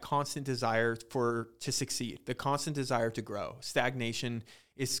that constant desire to succeed, the constant desire to grow. Stagnation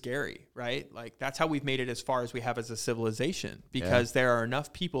is scary, right? Like that's how we've made it as far as we have as a civilization, because there are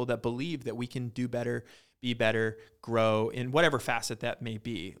enough people that believe that we can do better, be better, grow in whatever facet that may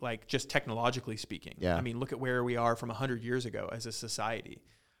be, like just technologically speaking. Yeah. I mean, look at where we are from 100 years ago as a society.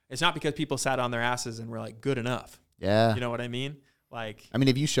 It's not because people sat on their asses and were like, good enough. Yeah. You know what I mean? Like, I mean,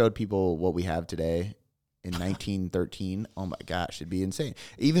 if you showed people what we have today in 1913, oh my gosh, it'd be insane.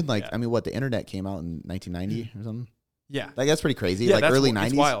 Even like, I mean, what, the internet came out in 1990 or something? Yeah. Like that's pretty crazy. Yeah, like early 90s.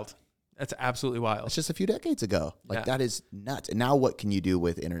 It's wild. That's absolutely wild. It's just a few decades ago. Like that is nuts. And now what can you do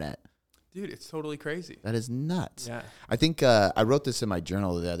with internet? Dude, it's totally crazy. That is nuts. Yeah. I think I wrote this in my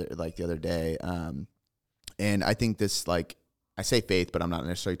journal the other day. And I think this, like, I say faith, but I'm not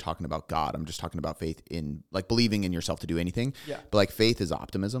necessarily talking about God. I'm just talking about faith in like believing in yourself to do anything. Yeah. But like faith is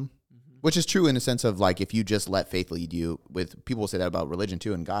optimism, which is true in a sense of like, if you just let faith lead you, with people will say that about religion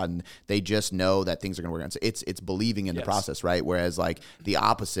too and God, and they just know that things are going to work out. So it's believing in the process, right? Whereas like the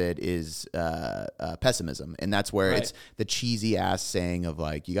opposite is pessimism. And that's where it's the cheesy ass saying of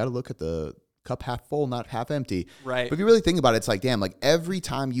like, you got to look at the cup half full, not half empty. Right. But if you really think about it, it's like, damn, like every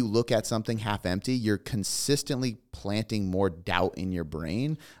time you look at something half empty, you're consistently planting more doubt in your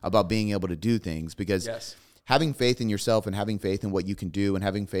brain about being able to do things, because having faith in yourself and having faith in what you can do and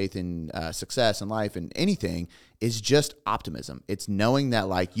having faith in success in life and anything is just optimism. It's knowing that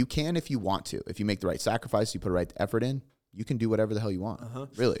like you can, if you want to, if you make the right sacrifice, you put the right effort in, you can do whatever the hell you want.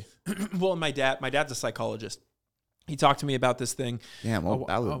 Really. Well, my dad's a psychologist. He talked to me about this thing. Yeah, well,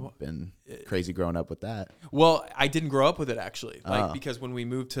 that would have been crazy growing up with that. Well, I didn't grow up with it actually. Like because when we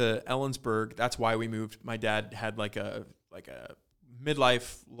moved to Ellensburg, that's why we moved. My dad had like a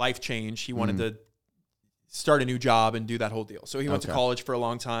midlife life change. He wanted to start a new job and do that whole deal. So he went to college for a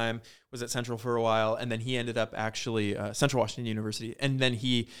long time, was at Central for a while, and then he ended up actually Central Washington University, and then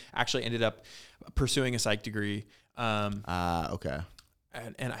he actually ended up pursuing a psych degree. Okay.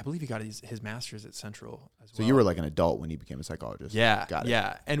 And I believe he got his master's at Central as well. So you were like an adult when you became a psychologist. Yeah. Got it.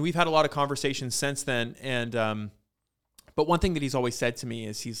 Yeah. And we've had a lot of conversations since then. And, but one thing that he's always said to me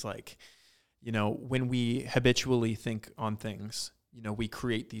is he's like, you know, when we habitually think on things, you know, we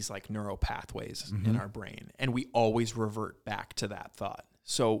create these like neural pathways in our brain, and we always revert back to that thought.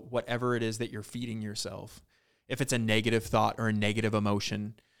 So whatever it is that you're feeding yourself, if it's a negative thought or a negative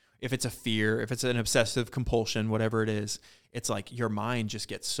emotion, if it's a fear, if it's an obsessive compulsion, whatever it is, it's like your mind just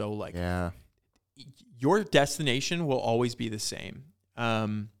gets so like, your destination will always be the same.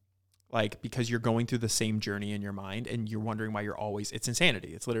 Like, because you're going through the same journey in your mind and you're wondering why it's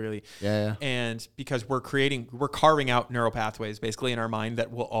insanity. It's literally, and because we're carving out neural pathways basically in our mind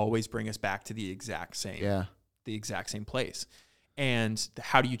that will always bring us back to the exact same place. And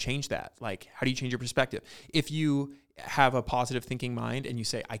how do you change that? Like, how do you change your perspective? If you have a positive thinking mind and you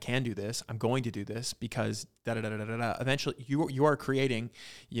say, I can do this, I'm going to do this because eventually you are creating,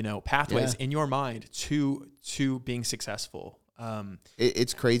 you know, pathways in your mind to being successful.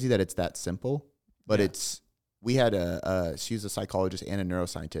 It's crazy that it's that simple, but we had she's a psychologist and a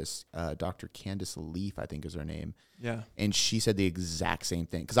neuroscientist, Dr. Candace Leaf, I think is her name. Yeah. And she said the exact same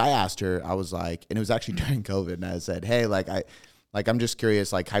thing. Cause I asked her, I was like, and it was actually during COVID, and I said, hey, like Like, I'm just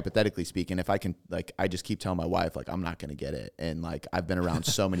curious, like, hypothetically speaking, if I can, like, I just keep telling my wife, like, I'm not going to get it. And, like, I've been around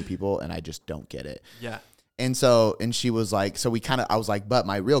so many people and I just don't get it. Yeah. And she was like, I was like, but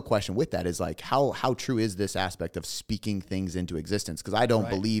my real question with that is, like, how true is this aspect of speaking things into existence? Because I don't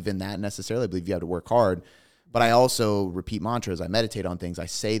believe in that necessarily. I believe you have to work hard. But I also repeat mantras. I meditate on things. I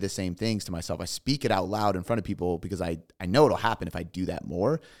say the same things to myself. I speak it out loud in front of people because I know it'll happen if I do that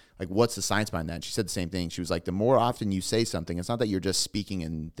more. Like, what's the science behind that? And she said the same thing. She was like, the more often you say something, it's not that you're just speaking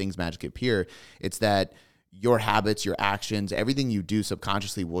and things magically appear. It's that your habits, your actions, everything you do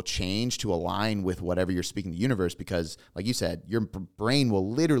subconsciously will change to align with whatever you're speaking to the universe. Because, like you said, your brain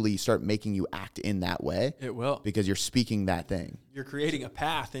will literally start making you act in that way. It will. Because you're speaking that thing. You're creating a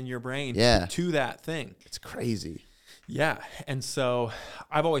path in your brain to that thing. It's crazy. Yeah. And so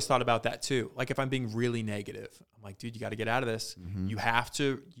I've always thought about that too. Like, if I'm being really negative, I'm like, dude, you got to get out of this. Mm-hmm. You have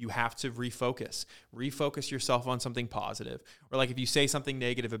to refocus yourself on something positive. Or like, if you say something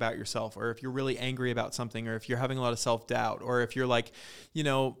negative about yourself, or if you're really angry about something, or if you're having a lot of self-doubt, or if you're like,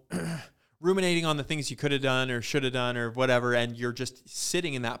 ruminating on the things you could have done or should have done or whatever, and you're just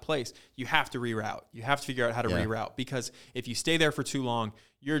sitting in that place, you have to reroute. You have to figure out how to reroute, because if you stay there for too long,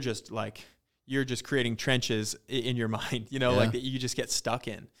 you're just creating trenches in your mind, like that you just get stuck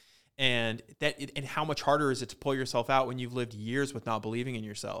in. And how much harder is it to pull yourself out when you've lived years with not believing in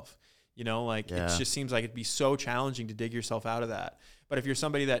yourself? It just seems like it'd be so challenging to dig yourself out of that. But if you're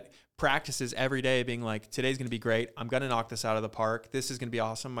somebody that practices every day being like, today's going to be great. I'm going to knock this out of the park. This is going to be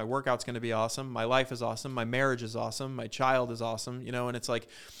awesome. My workout's going to be awesome. My life is awesome. My marriage is awesome. My child is awesome. And it's like,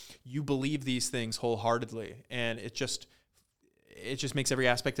 you believe these things wholeheartedly, and it just makes every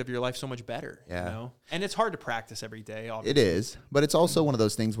aspect of your life so much better. And it's hard to practice every day, obviously. It is, but it's also one of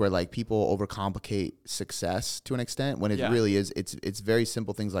those things where, like, people overcomplicate success to an extent when it really is. It's very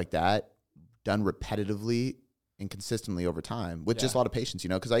simple things like that done repetitively and consistently over time with just a lot of patience,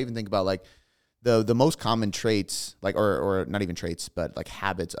 because I even think about, like, the most common traits, like, or not even traits, but like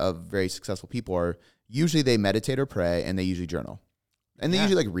habits of very successful people are usually they meditate or pray, and they usually journal. And they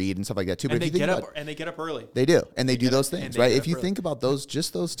usually like read and stuff like that too. But they get up early. They do. And they do those things, right? If you think about those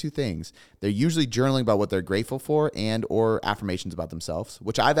two things, they're usually journaling about what they're grateful for and or affirmations about themselves,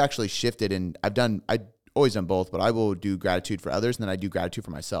 which I've actually shifted, and I've always done both, but I will do gratitude for others, and then I do gratitude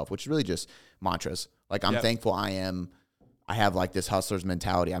for myself, which is really just mantras. Like, I'm thankful I have like this hustler's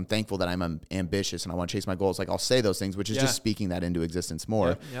mentality. I'm thankful that I'm ambitious and I want to chase my goals. Like, I'll say those things, which is just speaking that into existence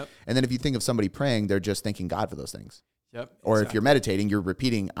more. Yep. And then if you think of somebody praying, they're just thanking God for those things. Yep. Or if you're meditating, you're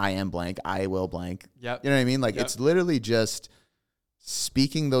repeating, I am blank, I will blank. Yep. You know what I mean? Like, it's literally just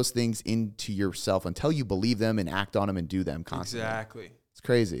speaking those things into yourself until you believe them and act on them and do them constantly. Exactly. It's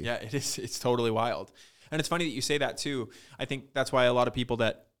crazy. Yeah, it is. It's totally wild. And it's funny that you say that too. I think that's why a lot of people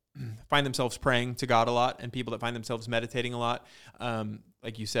that find themselves praying to God a lot, and people that find themselves meditating a lot,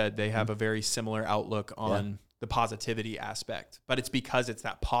 like you said, they have a very similar outlook on the positivity aspect. But it's because it's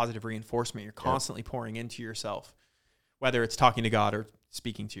that positive reinforcement you're constantly pouring into yourself, whether it's talking to God or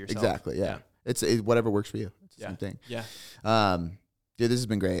speaking to yourself. Exactly. Yeah. It's whatever works for you. It's the same thing. Yeah. Dude, this has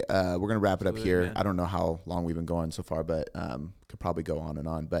been great. We're going to wrap it up here. Man. I don't know how long we've been going so far, but could probably go on and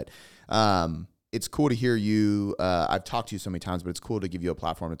on. But it's cool to hear you. I've talked to you so many times, but it's cool to give you a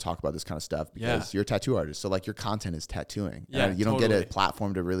platform to talk about this kind of stuff because you're a tattoo artist. So, like, your content is tattooing. Yeah, you don't get a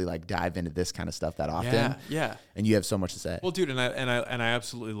platform to really, like, dive into this kind of stuff that often. Yeah. And you have so much to say. Well, dude, and I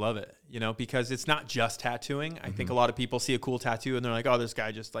absolutely love it, because it's not just tattooing. I think a lot of people see a cool tattoo and they're like, oh, this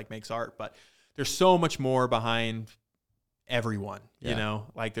guy just like makes art, but there's so much more behind everyone,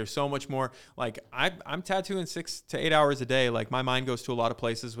 like there's so much more. Like, I'm tattooing 6 to 8 hours a day. Like, my mind goes to a lot of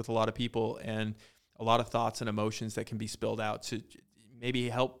places with a lot of people and a lot of thoughts and emotions that can be spilled out to maybe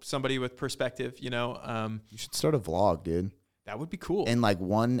help somebody with perspective, You should start a vlog, dude. That would be cool. And like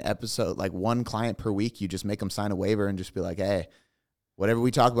one episode, like one client per week, you just make them sign a waiver and just be like, hey, whatever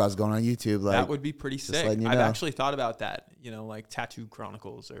we talk about is going on YouTube. Like, that would be pretty sick. I've actually thought about that, like Tattoo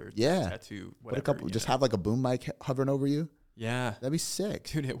Chronicles or Tattoo whatever. Put just have like a boom mic hovering over you. Yeah. That'd be sick.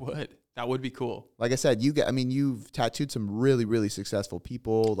 Dude, it would. That would be cool. Like I said, you've tattooed some really, really successful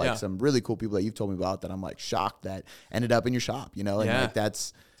people, like some really cool people that you've told me about that I'm like shocked that ended up in your shop, and like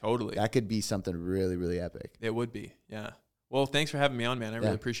that could be something really, really epic. It would be. Yeah. Well, thanks for having me on, man. I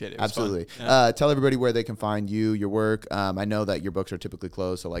really appreciate it. It was absolutely. fun. Tell everybody where they can find you, your work. I know that your books are typically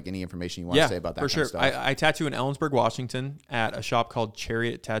closed, so like any information you want to say about that for kind of sure. stuff. I tattoo in Ellensburg, Washington at a shop called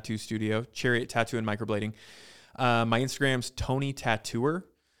Chariot Tattoo Studio, Chariot Tattoo and Microblading. My Instagram's Tony Tattooer.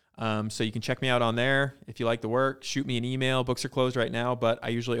 So you can check me out on there. If you like the work, shoot me an email. Books are closed right now, but I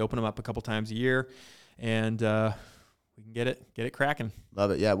usually open them up a couple times a year. And we can get it cracking.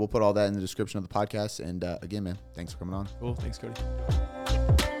 Love it. Yeah, we'll put all that in the description of the podcast. And again, man, thanks for coming on. Cool. Thanks,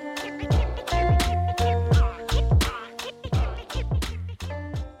 Cody.